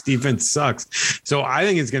Wake Forest defense sucks. So I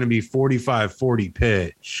think it's going to be 45-40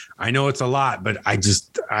 Pitt. I know it's a lot, but I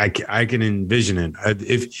can envision it.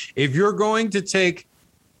 If you're going to take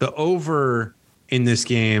the over in this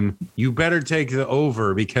game, you better take the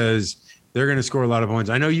over because they're going to score a lot of points.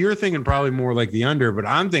 I know you're thinking probably more like the under, but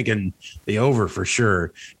I'm thinking the over for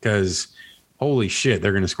sure because holy shit,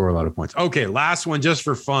 they're going to score a lot of points. Okay, last one just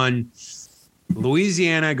for fun.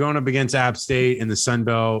 Louisiana going up against App State in the Sun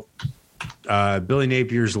Belt. Billy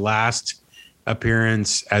Napier's last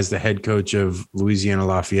appearance as the head coach of Louisiana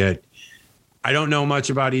Lafayette. I don't know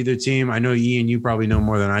much about either team. I know, Ian, you probably know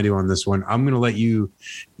more than I do on this one. I'm going to let you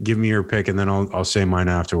give me your pick, and then I'll say mine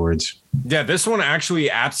afterwards. Yeah, this one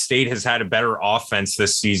actually, App State has had a better offense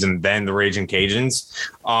this season than the Raging Cajuns.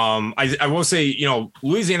 I will say,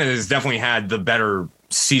 Louisiana has definitely had the better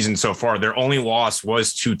season so far. Their only loss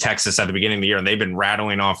was to Texas at the beginning of the year, and they've been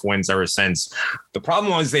rattling off wins ever since. The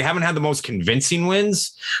problem was they haven't had the most convincing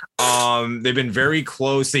wins. They've been very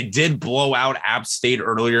close. They did blow out App State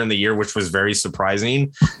earlier in the year, which was very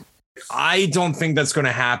surprising. I don't think that's going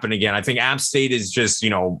to happen again. I think App State is just,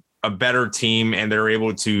 a better team, and they're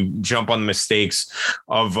able to jump on the mistakes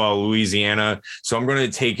of Louisiana. So I'm going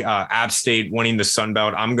to take App State winning the Sun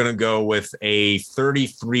Belt. I'm going to go with a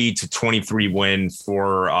 33-23 win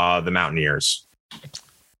for the Mountaineers.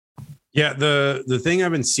 Yeah, the thing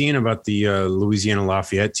I've been seeing about the Louisiana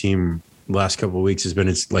Lafayette team last couple of weeks has been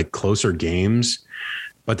it's like closer games,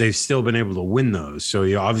 but they've still been able to win those. So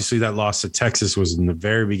obviously that loss to Texas was in the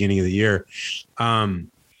very beginning of the year.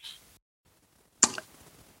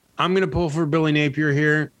 I'm going to pull for Billy Napier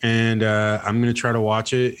here, and I'm going to try to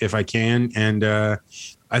watch it if I can. And I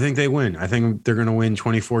think they win. I think they're going to win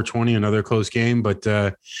 24-20, another close game, but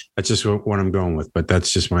that's just what I'm going with. But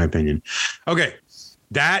that's just my opinion. Okay,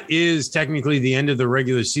 that is technically the end of the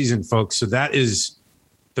regular season, folks. So that is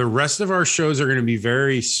the rest of our shows are going to be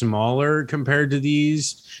very smaller compared to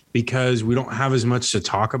these because we don't have as much to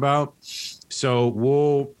talk about.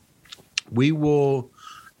 So we will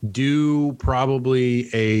do probably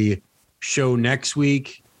a show next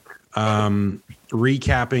week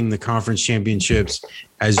recapping the conference championships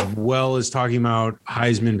as well as talking about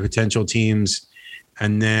Heisman potential teams,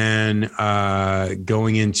 and then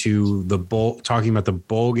going into the bowl, talking about the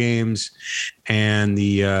bowl games and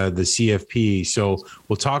the CFP. So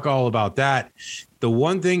we'll talk all about that. The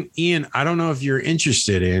one thing, Ian, I don't know if you're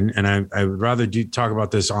interested in, and I would rather talk about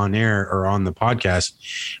this on air or on the podcast.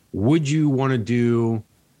 Would you want to do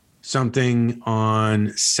something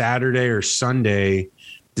on Saturday or Sunday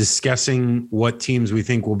discussing what teams we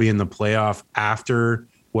think will be in the playoff after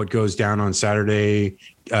what goes down on Saturday,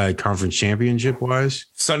 conference championship wise?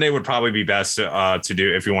 Sunday would probably be best to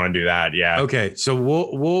do if you want to do that. Yeah. Okay.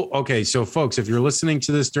 So okay. So folks, if you're listening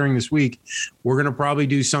to this during this week, we're going to probably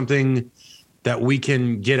do something that we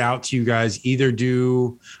can get out to you guys. Either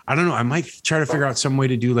I don't know, I might try to figure out some way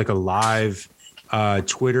to do like a live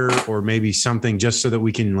Twitter or maybe something just so that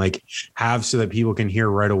we can so that people can hear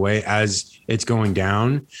right away as it's going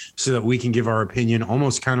down, so that we can give our opinion,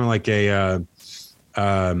 almost kind of like a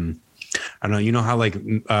I don't know, how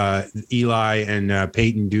Eli and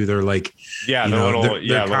Peyton do their their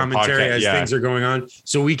commentary as things are going on.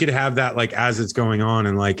 So we could have that as it's going on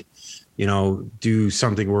and do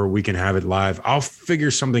something where we can have it live. I'll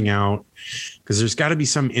figure something out because there's got to be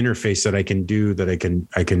some interface that I can do that I can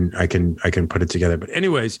put it together. But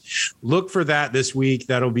anyways, look for that this week.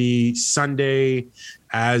 That'll be Sunday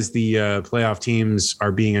as the playoff teams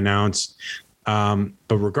are being announced. But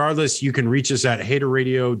regardless, you can reach us at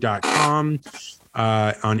haterradio.com.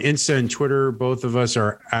 On Insta and Twitter, both of us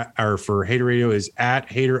are for Hater Radio is at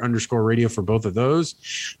 @hater_radio for both of those.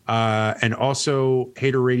 And also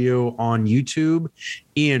Hater Radio on YouTube.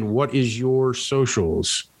 Ian, what is your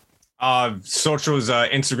socials? Socials,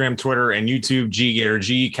 Instagram, Twitter, and YouTube,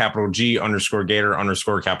 GGatorG, capital G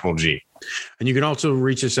 _Gator _capital G. And you can also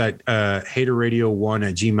reach us at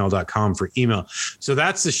haterradio1@gmail.com for email. So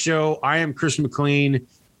that's the show. I am Chris McLean,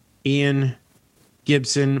 Ian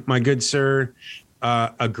Gibson, my good sir.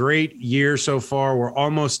 A great year so far. We're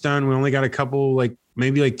almost done. We only got a couple,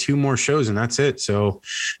 maybe 2 more shows, and that's it. So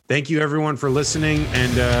thank you everyone for listening,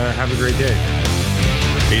 and have a great day.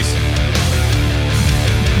 Peace.